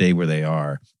REM stay where they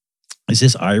are? Is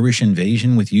this Irish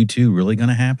invasion with U2 really going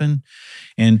to happen?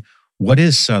 And what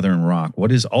is Southern rock?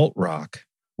 What is alt rock?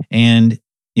 And,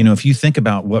 if you think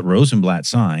about what Rosenblatt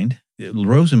signed,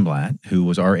 Rosenblatt, who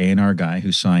was our A&R guy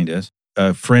who signed us,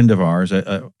 a friend of ours,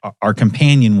 our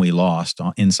companion we lost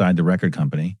inside the record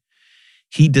company,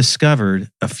 he discovered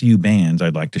a few bands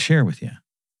I'd like to share with you.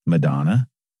 Madonna,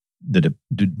 the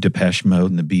Depeche Mode,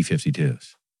 and the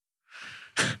B-52s.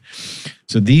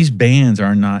 So these bands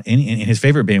are not, and his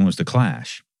favorite band was The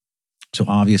Clash. So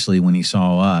obviously when he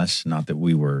saw us, not that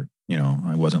we were,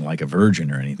 I wasn't like a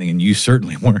virgin or anything, and you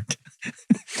certainly weren't.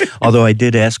 Although I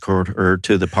did escort her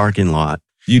to the parking lot.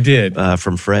 You did.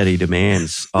 From Freddie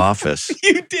DeMann's office.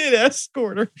 You did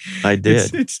escort her. I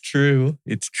did. It's true.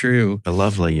 It's true. A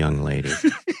lovely young lady.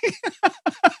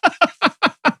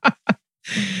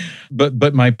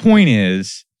 But my point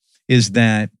is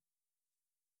that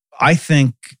I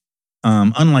think,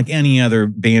 unlike any other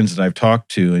bands that I've talked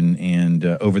to and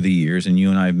over the years, and you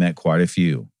and I have met quite a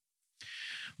few,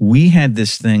 we had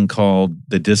this thing called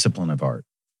the discipline of art,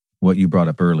 what you brought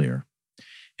up earlier.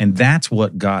 And that's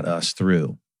what got us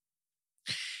through.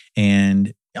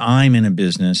 And I'm in a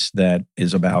business that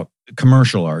is about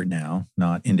commercial art now,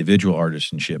 not individual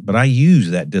artisanship, but I use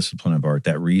that discipline of art,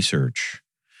 that research,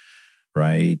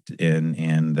 right?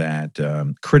 And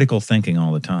that critical thinking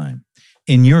all the time.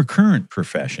 In your current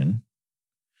profession,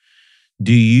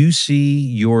 do you see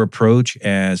your approach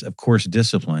as, of course,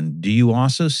 discipline? Do you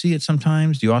also see it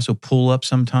sometimes? Do you also pull up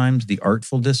sometimes the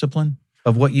artful discipline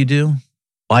of what you do?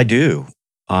 I do.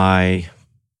 I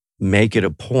make it a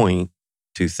point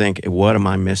to think, what am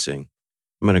I missing?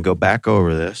 I'm going to go back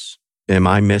over this. Am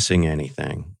I missing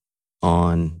anything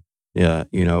on,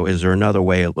 is there another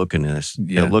way of looking at this?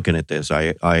 Yeah. Looking at this,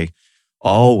 I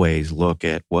always look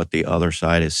at what the other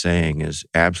side is saying is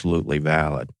absolutely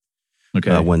valid.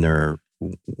 Okay. When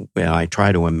I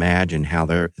try to imagine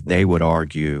how they would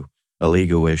argue a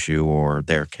legal issue or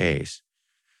their case.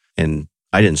 And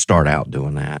I didn't start out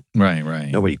doing that.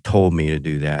 Right. Nobody told me to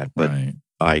do that, but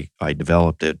right. I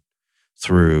developed it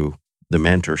through the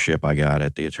mentorship I got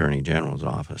at the Attorney General's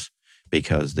office,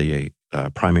 because the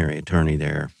primary attorney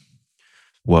there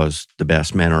was the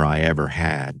best mentor I ever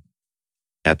had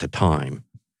at the time.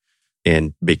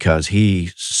 And because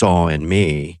he saw in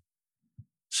me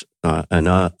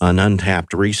an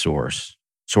untapped resource,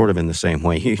 sort of in the same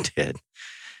way you did,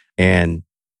 and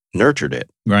nurtured it.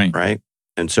 Right.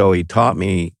 And so he taught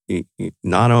me,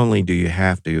 not only do you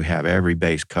have to have every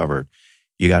base covered,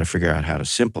 you got to figure out how to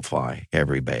simplify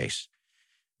every base.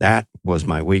 That was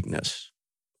my weakness,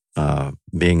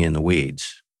 being in the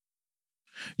weeds.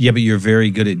 Yeah, but you're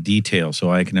very good at detail, so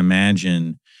I can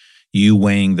imagine you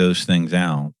weighing those things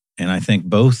out. And I think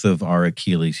both of our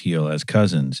Achilles heel as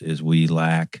cousins is we're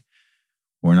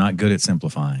not good at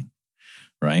simplifying.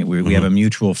 Right? We have a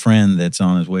mutual friend that's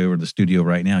on his way over to the studio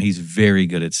right now. He's very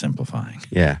good at simplifying.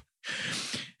 Yeah.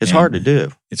 It's hard to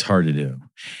do. It's hard to do.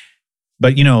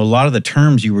 But, a lot of the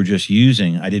terms you were just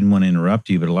using, I didn't want to interrupt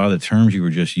you, but a lot of the terms you were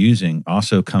just using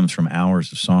also comes from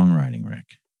hours of songwriting,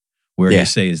 Rick, where you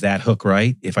say, is that hook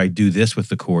right? If I do this with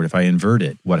the chord, if I invert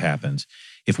it, what happens?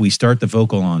 If we start the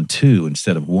vocal on 2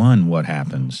 instead of 1, what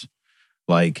happens?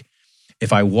 Like,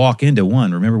 if I walk into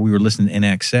 1, remember we were listening to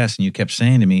NXS and you kept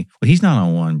saying to me, well, he's not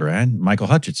on 1, Brad. Michael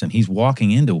Hutchinson, he's walking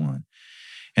into 1.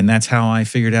 And that's how I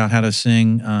figured out how to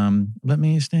sing, Let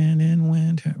Me Stand in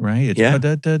Winter, right?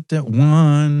 It's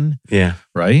 1. Yeah.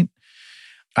 Right?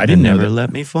 I didn't know never that.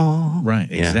 Let me fall.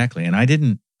 Right, Yeah. exactly. And I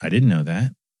didn't know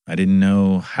that. I didn't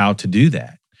know how to do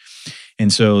that.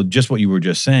 And so just what you were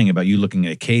just saying about you looking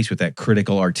at a case with that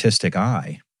critical artistic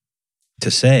eye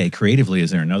to say creatively, is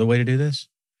there another way to do this?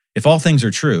 If all things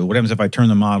are true, what happens if I turn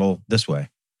the model this way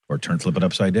or flip it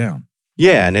upside down?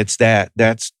 Yeah, and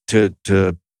that's to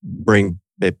bring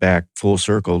it back full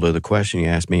circle to the question you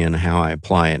asked me and how I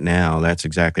apply it now. That's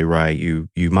exactly right. You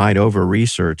might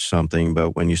over-research something,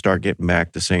 but when you start getting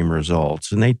back the same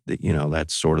results, and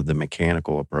that's sort of the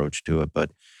mechanical approach to it,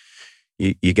 but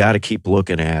you got to keep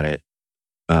looking at it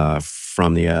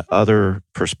from the other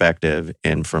perspective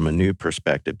and from a new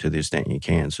perspective to the extent you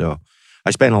can. So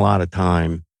I spend a lot of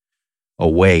time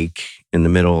awake in the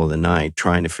middle of the night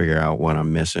trying to figure out what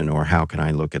I'm missing, or how can I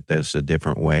look at this a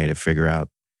different way to figure out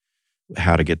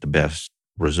how to get the best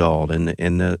result. And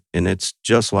it's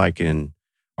just like in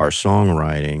our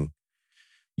songwriting,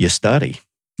 you study.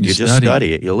 You just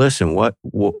study it. You listen,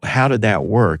 how did that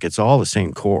work? It's all the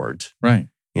same chords. Right.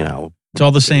 It's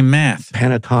all the same math.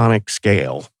 Pentatonic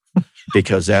scale,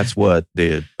 because that's what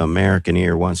the American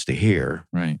ear wants to hear.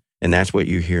 Right. And that's what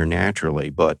you hear naturally.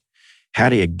 But how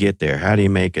do you get there? How do you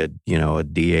make a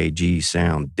DAG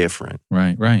sound different?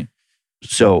 Right.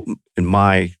 So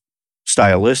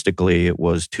stylistically, it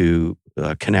was to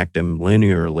connect them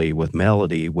linearly with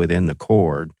melody within the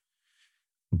chord.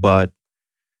 But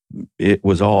it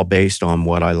was all based on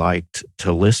what I liked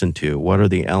to listen to. What are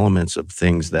the elements of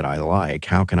things that I like?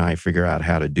 How can I figure out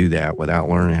how to do that without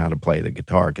learning how to play the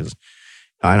guitar? Because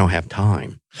I don't have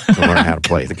time to learn how to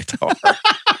play the guitar.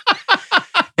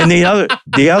 And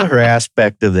the other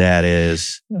aspect of that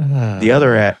is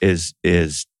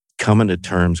is coming to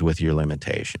terms with your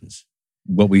limitations.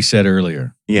 What we said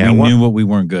earlier. Yeah, we knew what we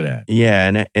weren't good at.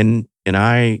 Yeah, and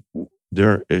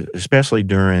especially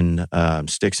during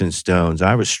Sticks and Stones,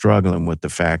 I was struggling with the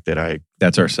fact that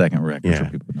That's our second record Yeah.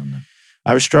 for people who don't know.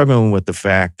 I was struggling with the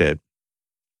fact that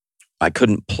I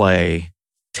couldn't play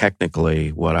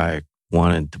technically what I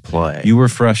wanted to play. You were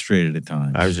frustrated at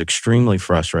times. I was extremely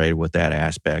frustrated with that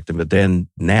aspect. But then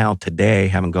now today,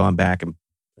 having gone back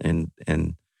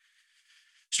and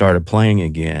started playing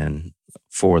again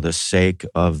for the sake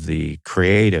of the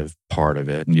creative part of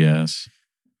it, Yes.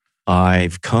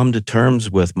 I've come to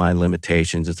terms with my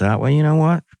limitations. It's that, well, you know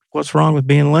what? What's wrong with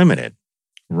being limited?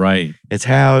 Right. It's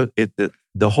how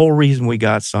the whole reason we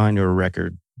got signed to a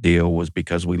record deal was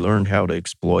because we learned how to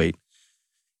exploit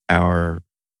our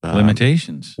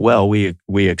Limitations. Well, we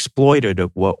exploited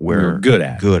what we're good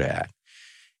at.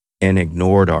 and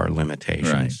ignored our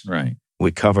limitations. Right.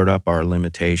 We covered up our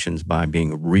limitations by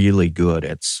being really good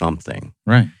at something.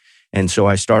 Right. And so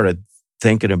I started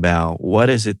thinking about, what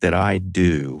is it that I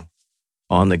do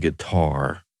on the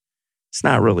guitar? It's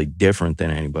not really different than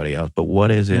anybody else, but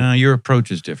what is it? No, your approach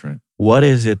is different. What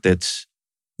is it that's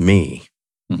me?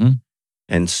 Mhm.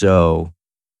 And so,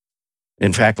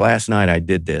 in fact, last night I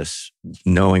did this,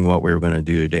 knowing what we were going to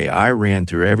do today. I ran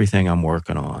through everything I'm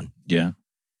working on, Yeah.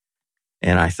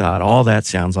 and I thought, all that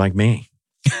sounds like me.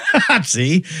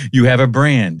 See, you have a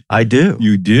brand. I do.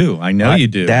 You do. I know you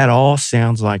do. That all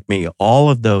sounds like me. All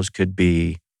of those could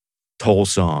be Toll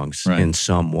songs Right. in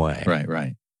some way.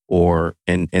 Right. Or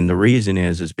and the reason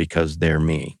is because they're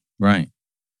me. Right.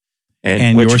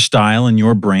 And Your style and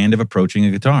your brand of approaching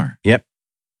a guitar. Yep.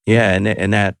 Yeah,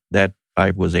 and that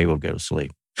I was able to go to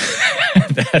sleep.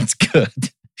 That's good.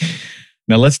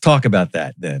 Now let's talk about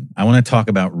that then. I want to talk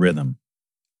about rhythm.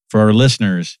 For our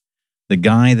listeners, the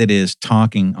guy that is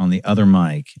talking on the other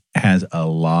mic has a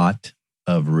lot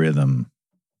of rhythm.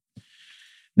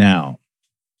 Now,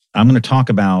 I'm going to talk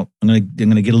about, I'm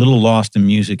going to get a little lost in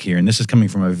music here, and this is coming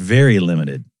from a very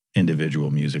limited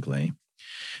individual musically,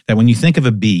 that when you think of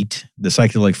a beat, the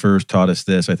Psychedelic Furs taught us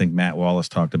this. I think Matt Wallace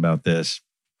talked about this.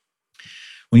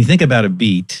 When you think about a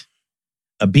beat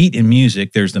in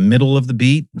music, there's the middle of the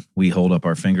beat. We hold up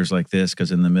our fingers like this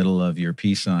because in the middle of your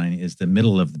peace sign is the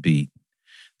middle of the beat.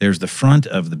 There's the front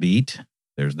of the beat.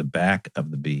 There's the back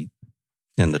of the beat.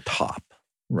 And the top.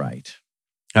 Right.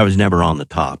 I was never on the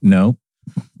top. No,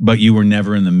 but you were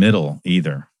never in the middle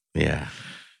either. Yeah.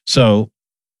 So,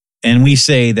 and we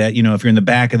say that, if you're in the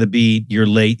back of the beat, you're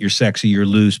late, you're sexy, you're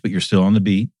loose, but you're still on the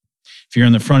beat. If you're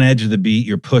on the front edge of the beat,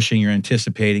 you're pushing, you're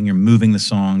anticipating, you're moving the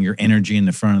song, your energy in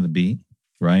the front of the beat,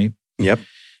 right? Yep.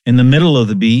 In the middle of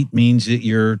the beat means that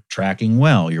you're tracking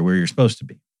well, you're where you're supposed to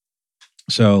be.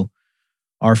 So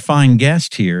our fine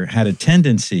guest here had a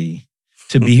tendency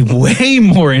to be way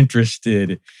more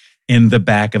interested in the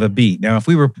back of a beat. Now, if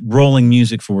we were rolling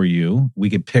music for you, we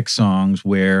could pick songs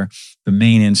where the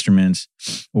main instruments,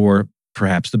 or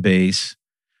perhaps the bass,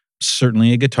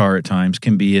 certainly a guitar at times,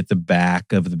 can be at the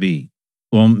back of the beat.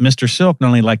 Well, Mr. Silk not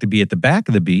only liked to be at the back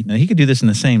of the beat, now he could do this in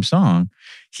the same song.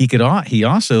 He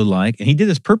also liked, and he did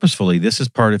this purposefully, this is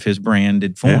part of his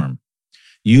branded form.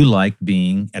 Yeah. You like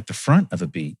being at the front of a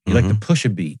beat. You like to push a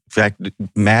beat. In fact,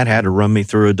 Matt had to run me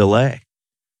through a delay.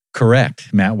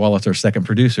 Correct. Matt Wallace, our second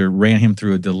producer, ran him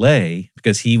through a delay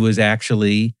because he was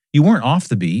actually, you weren't off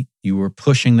the beat, you were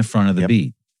pushing the front of the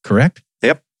beat. Correct?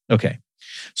 Yep. Okay.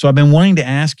 So I've been wanting to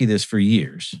ask you this for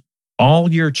years.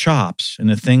 All your chops and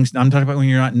the things, I'm talking about when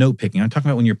you're not note picking, I'm talking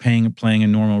about when you're playing a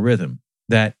normal rhythm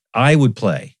that I would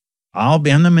play. I'm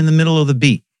in the middle of the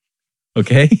beat.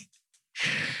 Okay?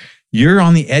 You're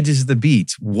on the edges of the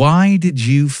beats. Why did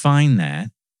you find that?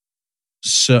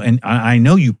 So, and I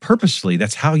know you purposely,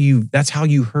 that's how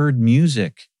you heard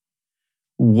music.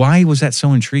 Why was that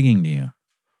so intriguing to you?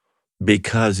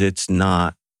 Because it's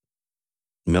not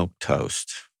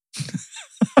milquetoast.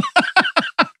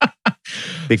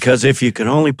 Because if you can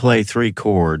only play 3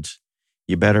 chords,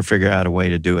 you better figure out a way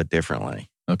to do it differently.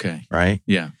 Okay. Right?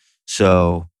 Yeah.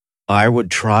 So I would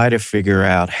try to figure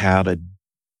out how to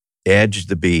edge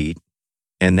the beat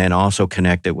and then also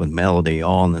connect it with melody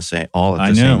all at the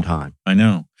same time. I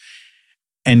know.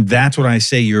 And that's what I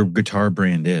say your guitar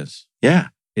brand is. Yeah.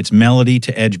 It's melody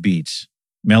to edge beats.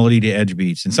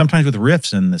 And sometimes with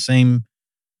riffs in the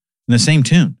same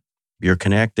tune. You're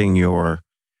connecting your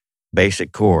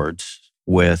basic chords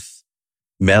with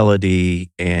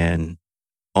melody and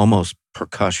almost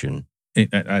percussion.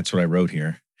 That's what I wrote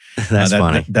here. That's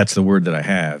funny. That's the word that I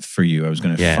have for you. I was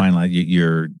going to finalize.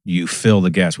 You fill the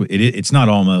gaps. It's not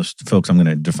almost, folks. I'm going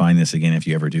to define this again if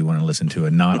you ever do want to listen to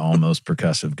a not almost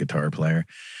percussive guitar player.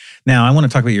 Now, I want to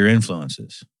talk about your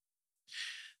influences.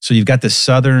 So you've got the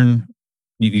Southern.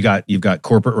 You've got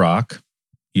corporate rock.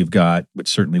 You've got, which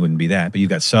certainly wouldn't be that, but you've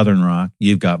got Southern rock,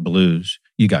 you've got blues,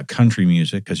 you got country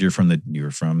music because you're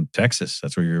from Texas.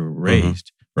 That's where you're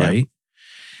raised, right?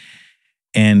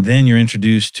 And then you're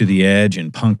introduced to the edge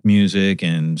and punk music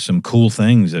and some cool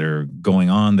things that are going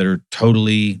on that are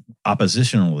totally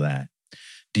oppositional to that.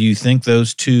 Do you think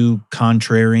those two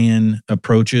contrarian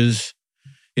approaches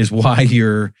is why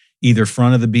you're either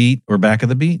front of the beat or back of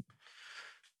the beat?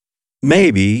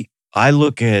 Maybe. I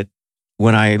look at,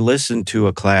 when I listen to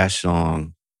a Clash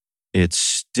song, it's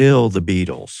still the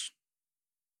Beatles.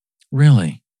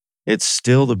 Really? It's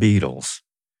still the Beatles.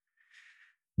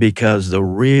 Because the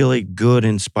really good,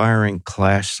 inspiring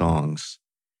Clash songs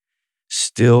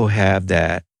still have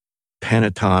that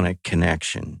pentatonic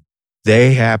connection.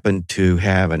 They happen to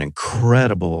have an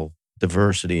incredible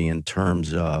diversity in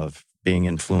terms of being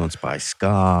influenced by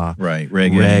ska, right,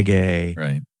 reggae,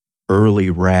 right, early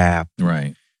rap,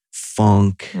 right,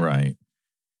 funk, right,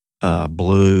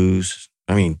 blues.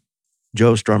 I mean,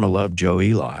 Joe Strummer loved Joe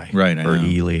Ely, right, or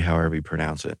Ely, however you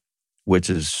pronounce it, which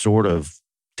is sort of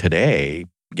today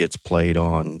gets played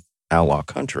on outlaw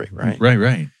country, right?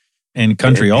 Right. And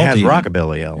country it alt has even.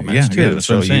 rockabilly elements too. Yeah, that's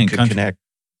so what I'm saying. You could connect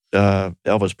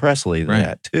Elvis Presley to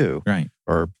that too, right?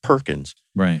 Or Perkins,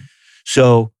 right?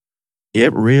 So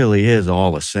it really is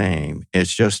all the same.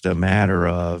 It's just a matter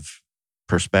of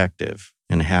perspective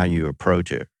and how you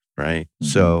approach it, right? Mm-hmm.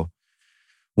 So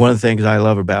one of the things I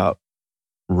love about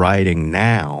writing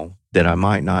now that I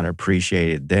might not have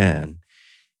appreciated then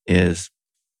is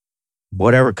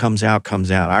whatever comes out,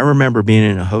 comes out. I remember being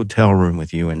in a hotel room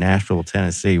with you in Nashville,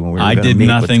 Tennessee when we were going to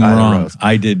meet with Tyler Rose.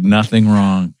 I did nothing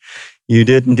wrong. You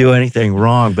didn't do anything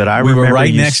wrong, but we were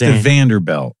right next to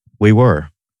Vanderbilt. We were,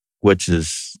 which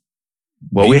is,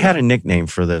 well, we had a nickname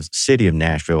for the city of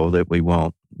Nashville that we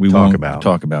won't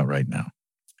talk about right now.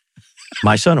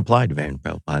 My son applied to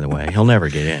Vanderbilt, by the way. He'll never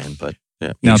get in, but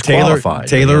now he's qualified.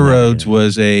 Taylor Rhodes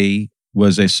was a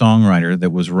songwriter that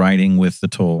was writing with the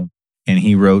Toll. And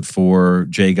he wrote for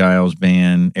Jay Giles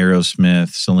Band,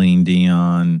 Aerosmith, Celine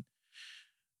Dion,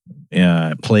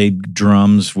 played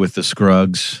drums with the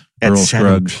Scruggs, Earl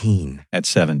 17. Scruggs. At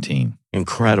 17.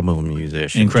 Incredible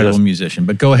musician.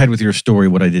 But go ahead with your story,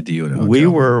 what I did to you at a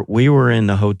hotel. We were in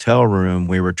the hotel room.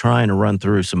 We were trying to run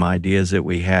through some ideas that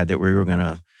we had that we were going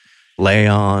to lay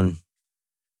on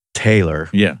Taylor.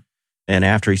 Yeah. And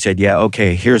after he said, yeah,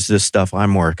 okay, here's this stuff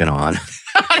I'm working on.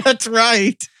 That's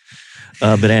right.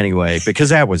 But anyway, because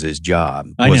that was his job,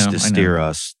 to steer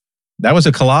us. That was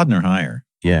a Kolodner hire.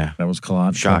 Yeah. That was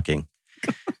Kolodner. Shocking.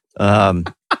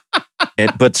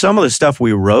 But some of the stuff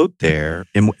we wrote there,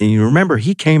 and you remember,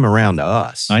 he came around to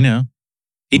us. I know.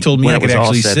 He told me I could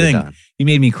actually sing. He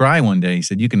made me cry one day. He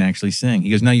said, you can actually sing. He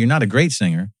goes, no, you're not a great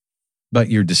singer, but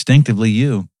you're distinctively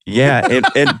you. Yeah,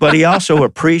 but he also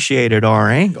appreciated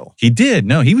our angle. He did.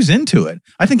 No, he was into it.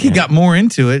 I think he got more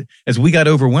into it as we got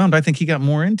overwhelmed. I think he got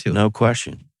more into it. No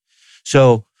question.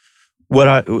 So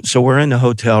we're in the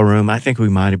hotel room. I think we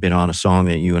might have been on a song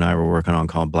that you and I were working on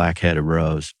called Black-Headed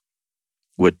Rose.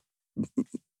 With,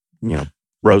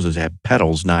 roses have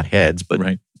petals, not heads,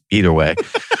 but either way.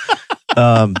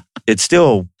 It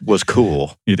still was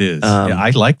cool. It is. I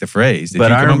like the phrase.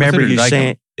 But I remember you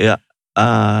saying,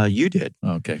 you did.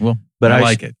 Okay. Well, but I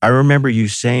like it. I remember you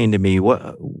saying to me,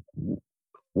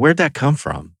 where'd that come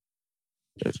from?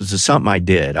 It was something I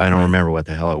did. I don't remember what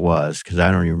the hell it was because I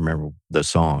don't even remember the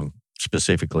song,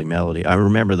 specifically melody. I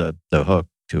remember the hook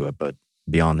to it, but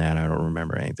beyond that, I don't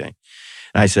remember anything.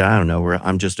 And I said, I don't know.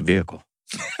 I'm just a vehicle.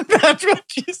 That's what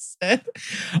you said.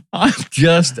 I'm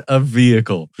just a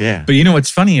vehicle. Yeah. But you know what's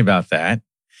funny about that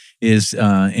is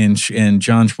in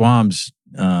John Schwab's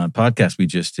podcast we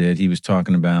just did, he was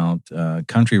talking about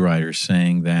country writers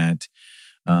saying that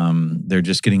they're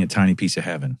just getting a tiny piece of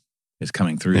heaven is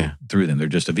coming through them. They're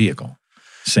just a vehicle.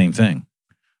 Same thing,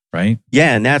 right?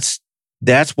 Yeah, and that's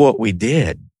what we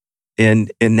did,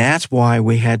 and that's why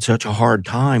we had such a hard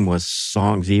time with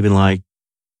songs, even like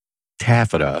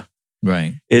Taffeta.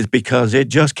 Right, is because it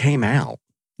just came out.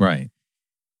 Right.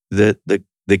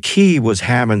 The key was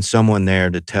having someone there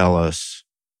to tell us,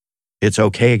 it's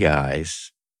okay,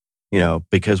 guys,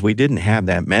 because we didn't have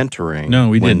that mentoring. No,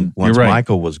 we didn't. Once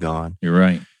Michael was gone. You're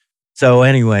right. So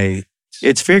anyway,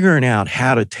 it's figuring out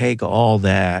how to take all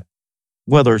that,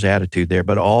 well, there's attitude there,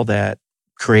 but all that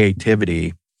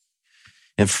creativity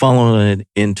and funneling it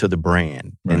into the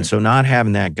brand. Right. And so not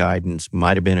having that guidance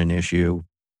might have been an issue.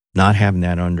 Not having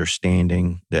that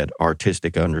understanding, that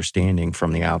artistic understanding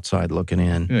from the outside looking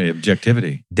in. Yeah,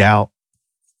 objectivity. Doubt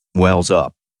wells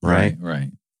up, right?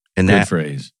 Right. And good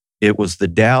phrase. It was the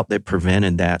doubt that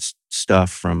prevented that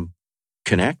stuff from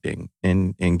connecting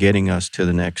and getting us to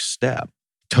the next step.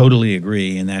 Totally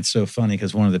agree. And that's so funny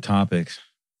because one of the topics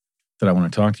that I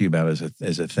want to talk to you about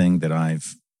is a thing that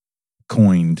I've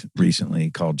coined recently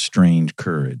called strange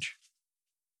courage.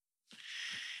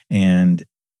 And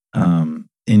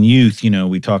in youth,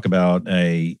 we talk about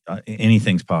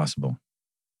anything's possible.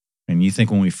 And you think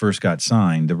when we first got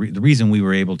signed, the reason we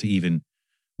were able to even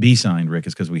be signed, Rick,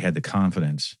 is because we had the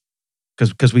confidence.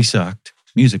 Because we sucked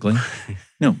musically.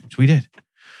 No, we did.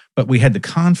 But we had the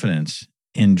confidence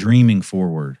in dreaming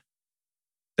forward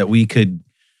that we could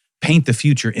paint the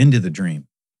future into the dream,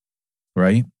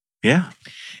 right? Yeah.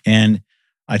 And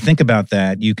I think about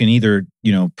that. You can either,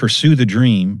 pursue the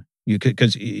dream,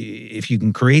 because if you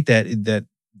can create that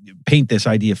paint this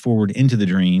idea forward into the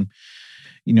dream,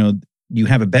 you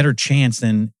have a better chance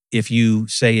than if you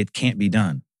say it can't be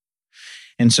done.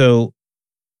 And so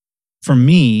for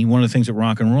me, one of the things that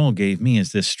rock and roll gave me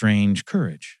is this strange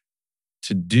courage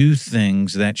to do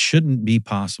things that shouldn't be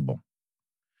possible.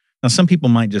 Now, some people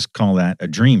might just call that a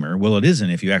dreamer. Well, it isn't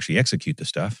if you actually execute the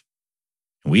stuff.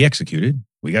 We executed.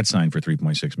 We got signed for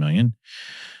 $3.6 million.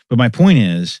 But my point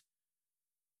is,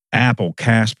 Apple,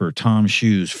 Casper, Tom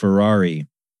Shoes, Ferrari,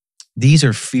 these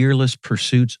are fearless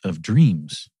pursuits of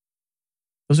dreams.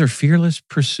 Those are fearless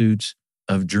pursuits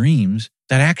of dreams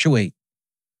that actuate,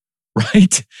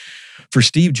 right? For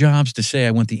Steve Jobs to say,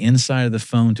 I want the inside of the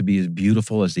phone to be as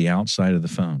beautiful as the outside of the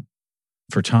phone.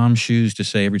 For Tom Shoes to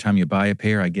say, every time you buy a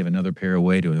pair, I give another pair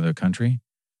away to another country.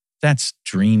 That's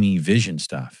dreamy vision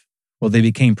stuff. Well, they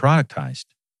became productized.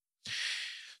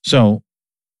 So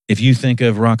if you think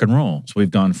of rock and roll, so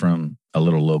we've gone from a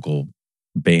little local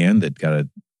band that got a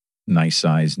nice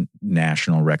size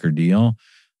national record deal,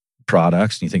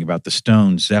 products, and you think about the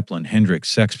Stones, Zeppelin, Hendrix,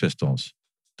 Sex Pistols.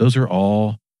 Those are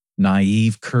all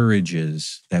naive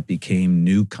courages that became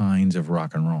new kinds of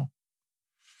rock and roll,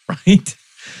 right?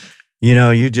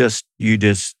 You just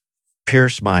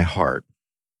pierced my heart,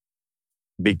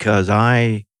 because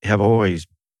I have always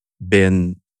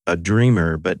been a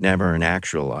dreamer, but never an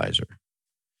actualizer.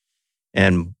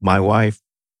 And my wife,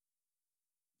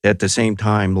 at the same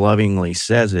time, lovingly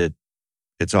says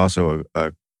it's also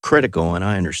a critical, and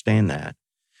I understand that.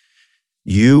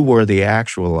 You were the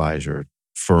actualizer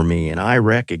for me, and I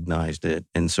recognized it,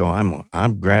 and so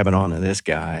I'm grabbing onto this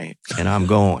guy, and I'm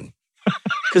going.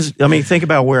 Because, think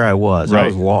about where I was. Right. I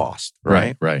was lost,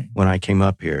 right? Right. When I came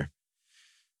up here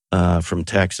from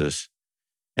Texas,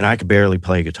 and I could barely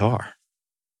play guitar.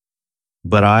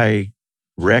 But I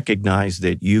recognized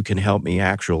that you can help me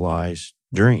actualize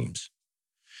dreams.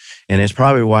 And it's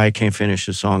probably why I can't finish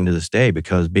the song to this day,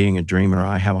 because being a dreamer,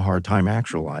 I have a hard time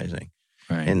actualizing.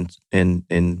 Right.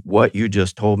 And what you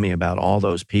just told me about all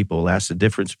those people, that's the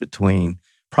difference between,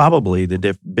 probably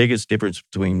the biggest difference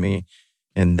between me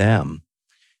and them,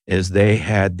 is they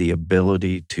had the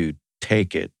ability to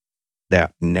take it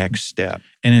that next step.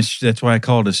 And that's why I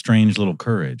call it a strange little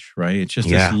courage, right? It's just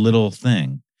this little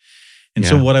thing. And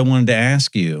so what I wanted to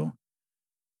ask you,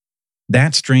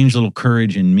 that strange little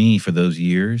courage in me for those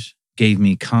years gave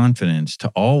me confidence to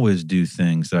always do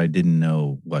things that I didn't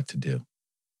know what to do,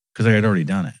 because I had already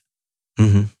done it.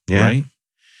 Mm-hmm. Yeah. Right?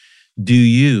 Do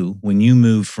you, when you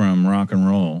move from rock and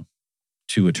roll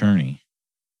to attorney,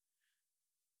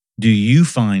 do you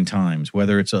find times,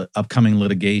 whether it's an upcoming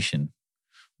litigation,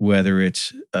 whether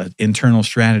it's an internal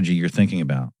strategy you're thinking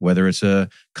about, whether it's a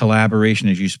collaboration,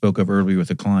 as you spoke of earlier with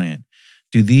a client,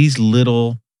 do these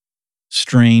little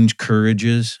strange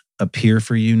courages appear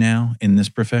for you now in this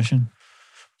profession?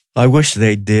 I wish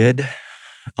they did.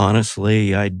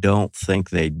 Honestly, I don't think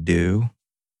they do,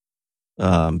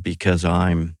 because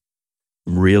I'm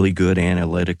really good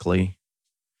analytically,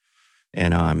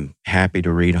 and I'm happy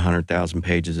to read 100,000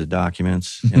 pages of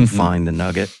documents and find the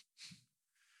nugget.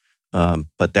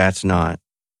 But that's not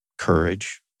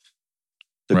courage.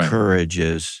 The courage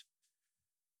is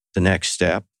the next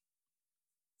step.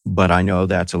 But I know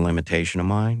that's a limitation of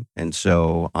mine. And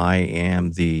so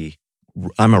I'm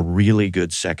a really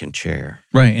good second chair.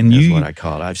 Right. And that's what I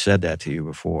call it. I've said that to you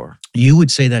before. You would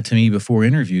say that to me before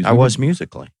interviews. I was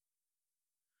musically.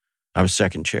 I was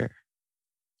second chair.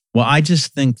 Well, I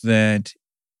just think that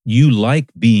you like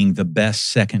being the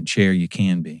best second chair you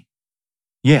can be.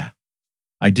 Yeah.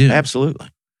 I do. Absolutely.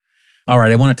 All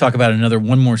right. I want to talk about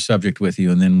one more subject with you,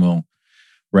 and then we'll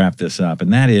wrap this up.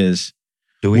 And that is...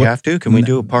 Do we have to? Can we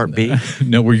do a part B?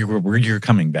 No, you're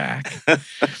coming back.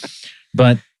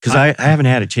 But... Because I haven't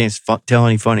had a chance to tell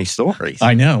any funny stories.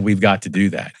 I know. We've got to do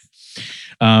that.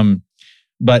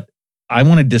 But I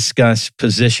want to discuss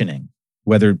positioning,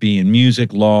 whether it be in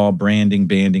music, law, branding,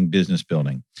 banding, business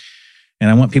building.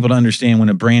 And I want people to understand when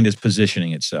a brand is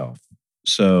positioning itself.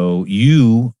 So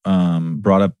you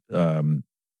brought up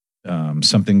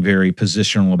something very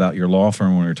positional about your law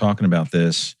firm when we were talking about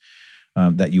this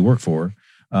that you work for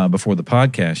before the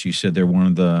podcast. You said they're one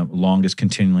of the longest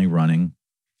continually running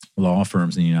law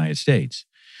firms in the United States.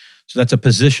 So that's a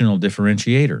positional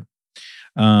differentiator.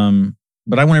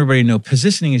 But I want everybody to know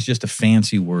positioning is just a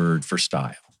fancy word for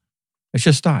style. It's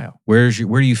just style. Where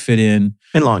do you fit in?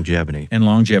 And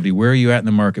longevity. Where are you at in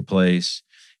the marketplace?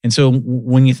 And so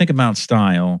when you think about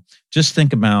style, just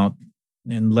think about,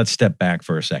 and let's step back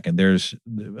for a second. There's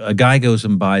a guy goes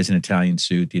and buys an Italian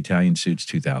suit. The Italian suit's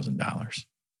 $2,000.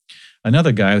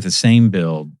 Another guy with the same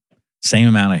build, same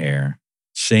amount of hair,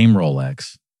 same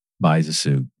Rolex, buys a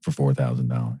suit for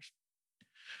 $4,000.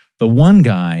 The one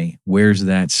guy wears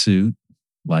that suit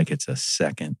like it's a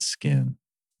second skin.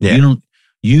 Yeah.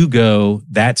 You go,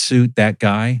 that suit, that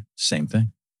guy, same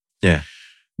thing. Yeah.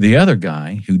 The other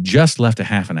guy who just left a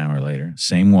half an hour later,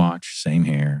 same watch, same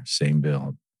hair, same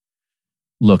build,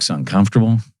 looks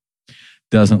uncomfortable,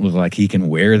 doesn't look like he can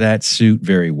wear that suit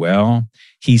very well.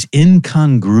 He's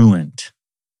incongruent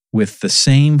with the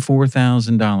same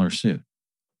 $4,000 suit.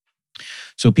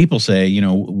 So people say,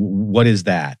 what is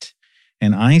that?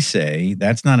 And I say,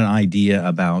 that's not an idea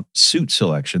about suit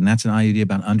selection. That's an idea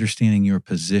about understanding your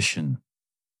position,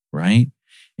 right?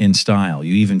 In style.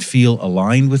 You even feel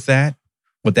aligned with that,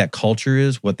 what that culture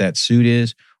is, what that suit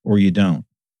is, or you don't.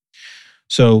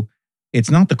 So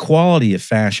it's not the quality of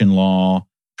fashion law,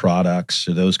 products,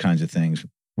 or those kinds of things.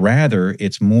 Rather,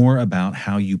 it's more about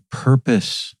how you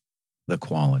purpose the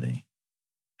quality,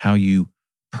 how you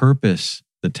purpose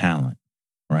the talent,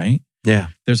 right? Yeah.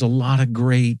 There's a lot of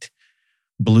great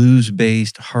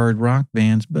blues-based hard rock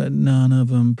bands, but none of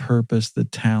them purpose the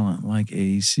talent like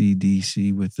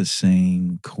AC/DC with the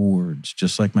same chords.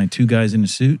 Just like my two guys in a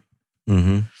suit.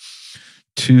 Mm-hmm.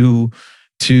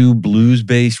 Two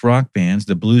blues-based rock bands.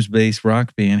 The blues-based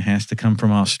rock band has to come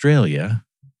from Australia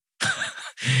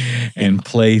and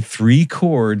play three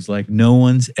chords like no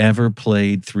one's ever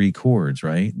played three chords,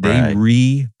 right? They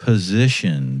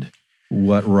repositioned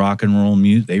what rock and roll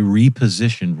music, they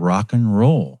repositioned rock and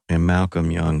roll. And Malcolm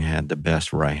Young had the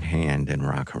best right hand in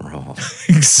rock and roll.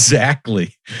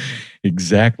 Exactly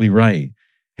right.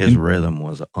 His rhythm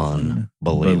was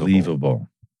unbelievable.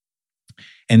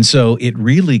 And so it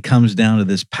really comes down to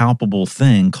this palpable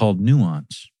thing called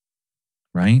nuance,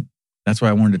 right? That's why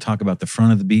I wanted to talk about the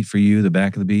front of the beat for you, the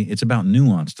back of the beat. It's about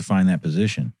nuance to find that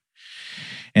position.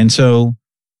 And so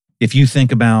if you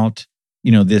think about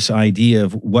this idea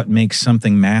of what makes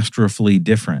something masterfully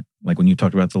different, like when you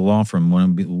talked about the law firm,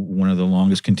 one of the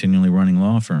longest continually running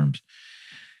law firms,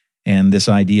 and this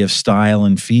idea of style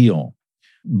and feel.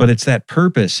 But it's that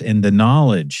purpose and the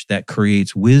knowledge that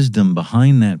creates wisdom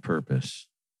behind that purpose.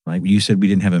 Like you said, we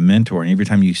didn't have a mentor. And every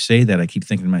time you say that, I keep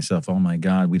thinking to myself, oh my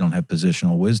God, we don't have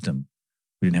positional wisdom.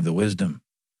 We didn't have the wisdom.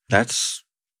 That's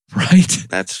right.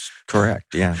 That's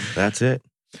correct. Yeah, that's it.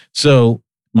 So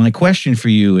my question for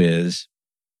you is,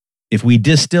 if we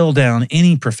distill down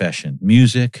any profession,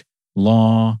 music,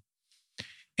 law,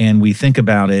 and we think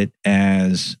about it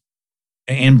as,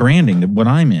 and branding, what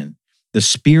I'm in, the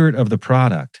spirit of the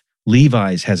product.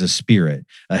 Levi's has a spirit.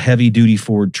 A heavy-duty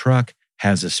Ford truck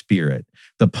has a spirit.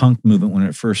 The punk movement, when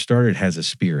it first started, has a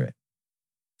spirit.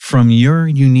 From your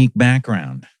unique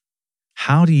background,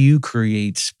 how do you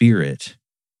create spirit,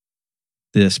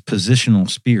 this positional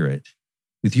spirit,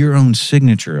 with your own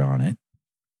signature on it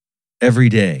every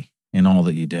day? In all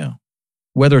that you do,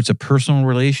 whether it's a personal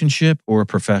relationship or a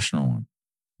professional one?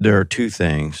 There are two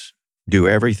things. Do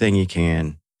everything you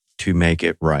can to make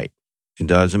it right. It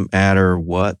doesn't matter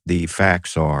what the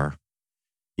facts are.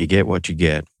 You get what you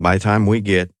get. By the time we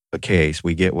get a case,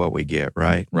 we get what we get,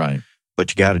 right? Right. But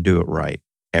you got to do it right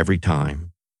every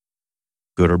time,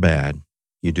 good or bad.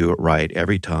 You do it right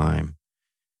every time.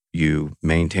 You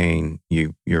maintain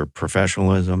your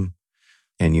professionalism,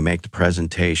 and you make the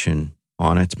presentation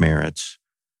on its merits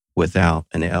without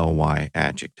an LY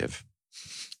adjective.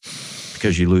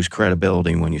 Because you lose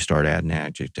credibility when you start adding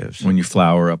adjectives. When you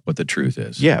flower up what the truth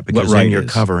is. Yeah, because then you're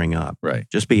covering up. Right.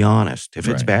 Just be honest. If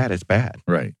it's bad, it's bad.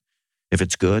 Right. If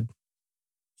it's good,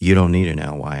 you don't need an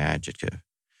LY adjective.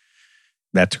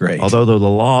 That's great. Although the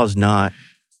law is not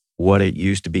what it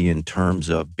used to be in terms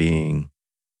of being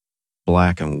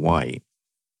black and white.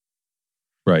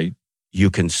 Right.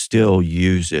 You can still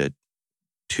use it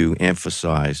to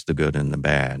emphasize the good and the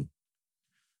bad.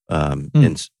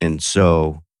 And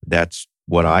so that's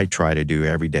what I try to do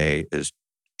every day, is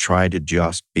try to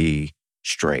just be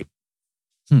straight.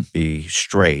 Be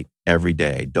straight every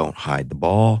day. Don't hide the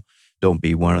ball. Don't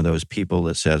be one of those people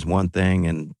that says one thing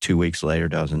and 2 weeks later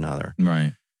does another.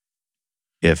 Right.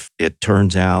 If it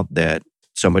turns out that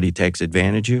somebody takes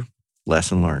advantage of you,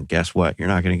 lesson learned. Guess what? You're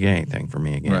not going to get anything from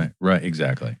me again. Right,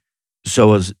 exactly.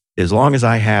 So as long as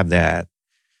I have that,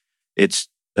 it's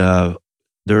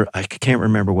there. I can't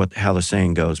remember how the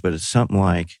saying goes, but it's something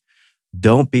like,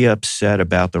 "Don't be upset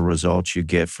about the results you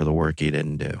get for the work you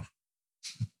didn't do."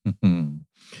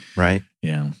 Right?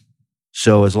 Yeah.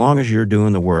 So as long as you're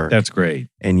doing the work, That's great.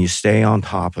 and you stay on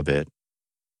top of it,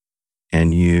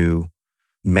 and you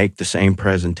make the same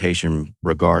presentation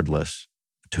regardless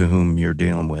to whom you're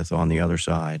dealing with on the other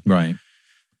side. Right.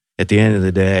 At the end of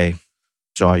the day,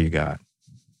 it's all you got.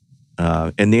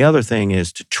 And the other thing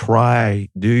is to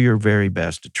do your very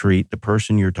best to treat the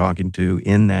person you're talking to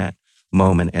in that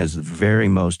moment as the very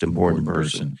most important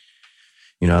person.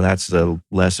 You know, that's the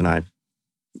lesson I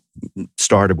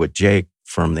started with Jake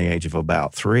from the age of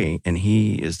about 3, and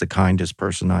he is the kindest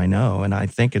person I know, and I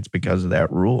think it's because of that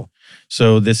rule.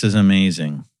 So this is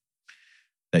amazing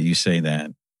that you say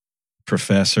that.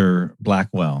 Professor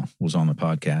Blackwell was on the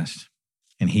podcast,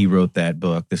 and he wrote that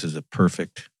book. This is a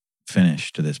perfect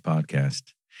finish to this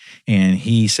podcast. And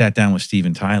he sat down with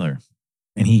Steven Tyler,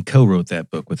 and he co-wrote that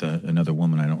book with another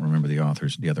woman. I don't remember the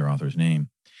other author's name.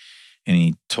 And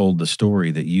he told the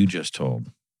story that you just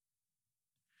told.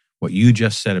 What you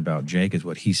just said about Jake is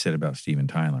what he said about Steven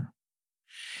Tyler.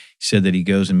 He said that he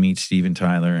goes and meets Steven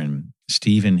Tyler, and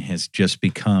Steven has just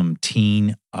become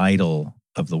teen idol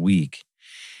of the week.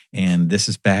 And this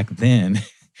is back then.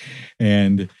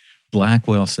 And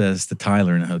Blackwell says to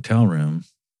Tyler in a hotel room,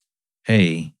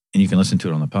 "Hey," and you can listen to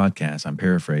it on the podcast, I'm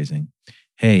paraphrasing,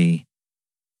 "Hey,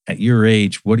 at your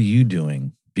age, what are you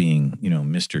doing being,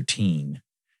 Mr. Teen?"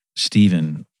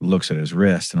 Steven looks at his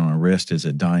wrist, and on a wrist is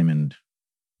a diamond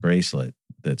bracelet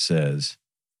that says,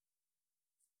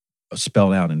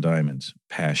 spelled out in diamonds,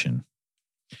 passion.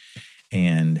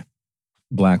 And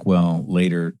Blackwell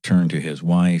later turned to his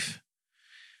wife,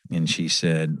 and she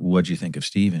said, "What'd you think of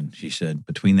Steven?" She said,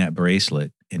 "Between that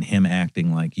bracelet and him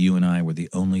acting like you and I were the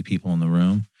only people in the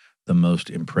room, the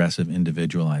most impressive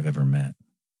individual I've ever met."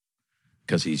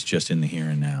 Because he's just in the here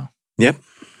and now. Yep.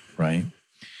 Right?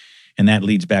 And that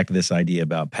leads back to this idea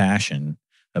about passion,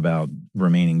 about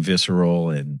remaining visceral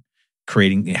and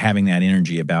having that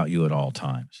energy about you at all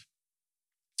times.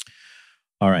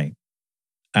 All right.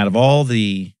 Out of all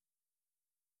the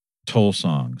Toll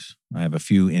songs, I have a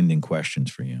few ending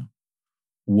questions for you.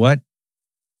 What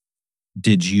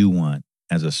did you want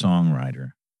as a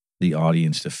songwriter the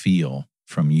audience to feel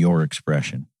from your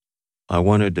expression? I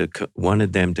wanted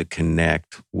them to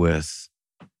connect with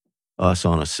us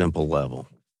on a simple level,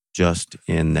 just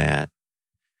in that,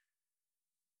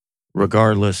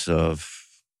 regardless of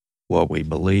what we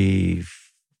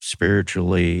believe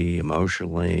spiritually,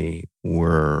 emotionally,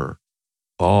 we're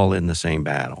all in the same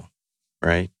battle,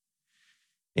 right?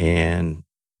 And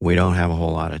we don't have a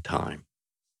whole lot of time.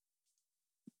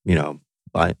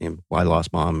 I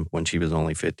lost Mom when she was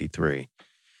only 53.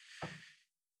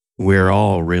 We're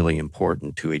all really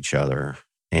important to each other,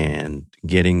 and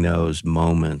getting those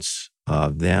moments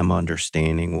of them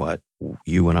understanding what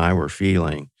you and I were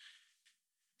feeling,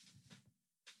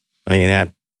 I mean,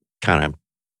 that kind of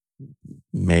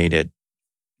made it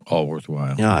all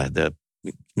worthwhile. Yeah.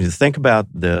 Think about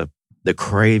the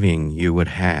craving you would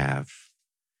have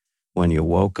when you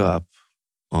woke up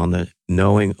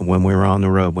knowing when we were on the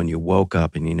road, when you woke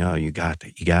up and you got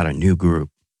a new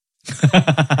group.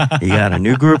 You got a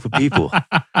new group of people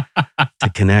to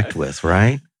connect with,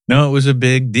 right? No, it was a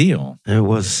big deal. It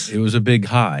was a big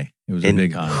high. It was a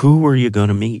big high. Who were you going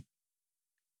to meet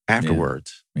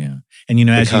afterwards? Yeah. And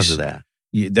because of that.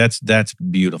 That's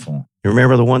beautiful. You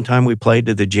remember the one time we played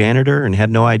to the janitor and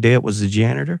had no idea it was the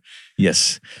janitor?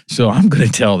 Yes. So I'm going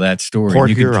to tell that story.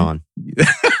 Port Huron.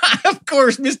 Of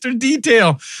course, Mr.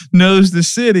 Detail knows the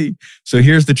city. So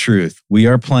here's the truth. We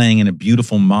are playing in a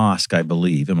beautiful mosque, I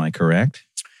believe. Am I correct?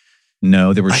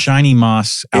 No, there were shiny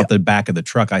mosques out the back of the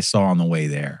truck I saw on the way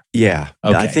there. Yeah.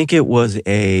 Okay. I think it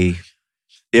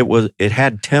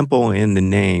had temple in the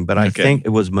name, but I think it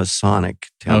was Masonic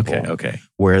temple. Okay.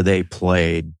 Where they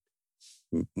played,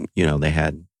 they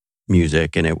had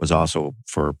music, and it was also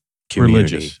for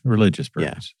community. Religious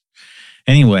purpose.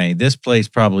 Yeah. Anyway, this place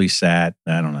probably sat,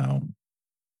 I don't know,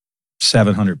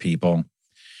 700 people,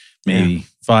 maybe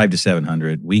 500 to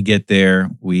 700. We get there,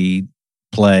 we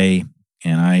play,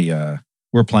 and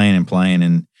we're playing,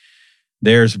 and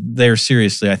there's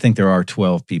seriously, I think there are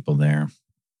 12 people there.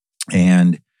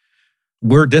 And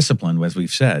we're disciplined, as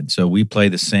we've said. So we play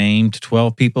the same to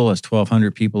 12 people as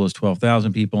 1,200 people, as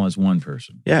 12,000 people, as one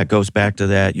person. Yeah, it goes back to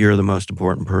that. You're the most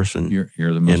important person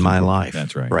you're the most in my life.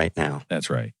 That's right. Right now. That's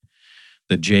right.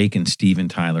 The Jake and Steven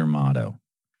Tyler motto.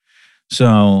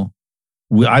 So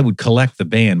I would collect the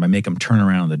band by making them turn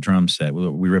around on the drum set.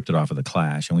 We ripped it off of the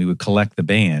Clash, and we would collect the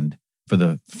band for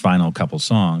the final couple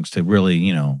songs to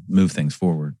really, move things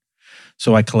forward.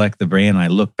 So I collect the band, and I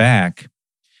look back,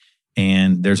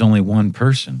 and there's only one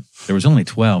person. There was only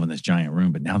 12 in this giant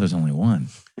room, but now there's only one.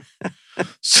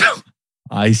 So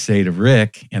I say to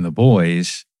Rick and the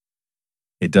boys,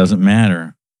 it doesn't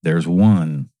matter. There's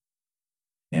one.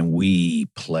 And we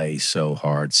play so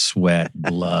hard, sweat,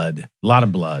 blood, a lot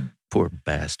of blood. Poor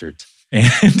bastards.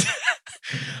 And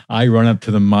I run up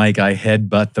to the mic, I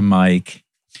headbutt the mic,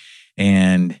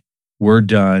 and we're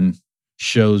done.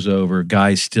 Show's over.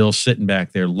 Guy's still sitting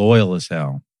back there, loyal as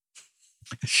hell.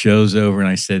 Show's over, and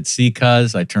I said, see,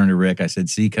 cuz, I turned to Rick, I said,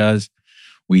 see, cuz,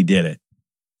 we did it.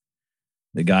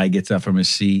 The guy gets up from his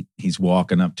seat. He's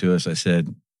walking up to us. I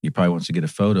said, he probably wants to get a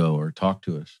photo or talk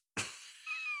to us.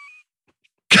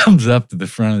 Comes up to the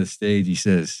front of the stage. He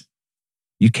says,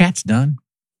 you cats done?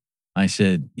 I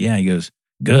said, yeah. He goes,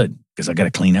 good, because I got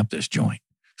to clean up this joint.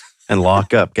 And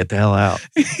lock up. Get the hell out.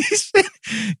 He said,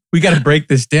 we got to break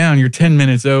this down. You're 10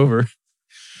 minutes over.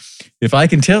 If I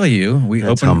can tell you,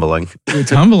 That's humbling.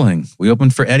 It's humbling. We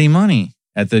opened for Eddie Money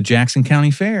at the Jackson County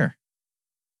Fair.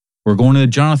 We're going to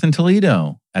Jonathan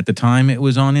Toledo. At the time it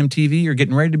was on MTV or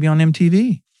getting ready to be on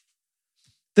MTV.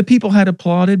 The people had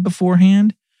applauded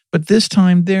beforehand, but this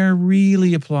time they're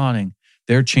really applauding.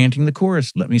 They're chanting the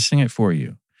chorus. Let me sing it for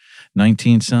you.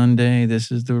 19th Sunday,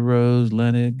 this is the rose,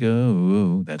 let it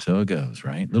go. That's how it goes,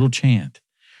 right? Little chant.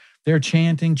 They're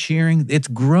chanting, cheering. It's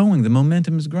growing. The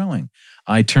momentum is growing.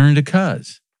 I turn to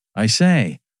Cuz. I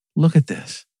say, look at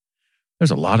this.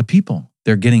 There's a lot of people.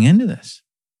 They're getting into this.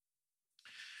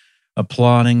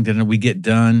 Applauding. Then we get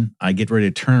done. I get ready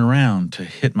to turn around to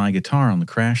hit my guitar on the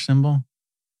crash cymbal.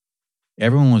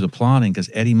 Everyone was applauding because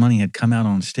Eddie Money had come out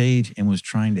on stage and was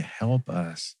trying to help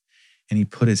us. And he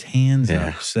put his hands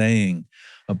up saying,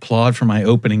 applaud for my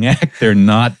opening act. They're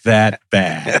not that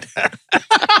bad.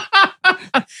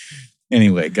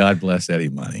 Anyway, God bless Eddie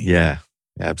Money. Yeah,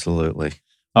 absolutely.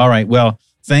 All right. Well,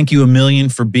 thank you a million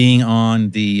for being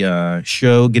on the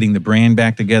show, getting the brand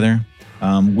back together.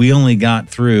 We only got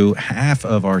through half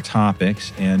of our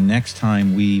topics, and next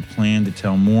time we plan to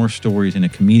tell more stories in a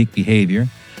comedic behavior.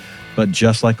 But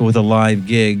just like with a live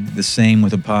gig, the same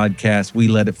with a podcast, we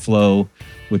let it flow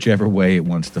whichever way it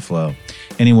wants to flow.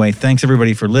 Anyway, thanks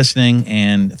everybody for listening,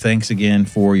 and thanks again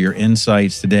for your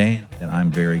insights today. And I'm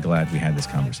very glad we had this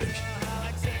conversation.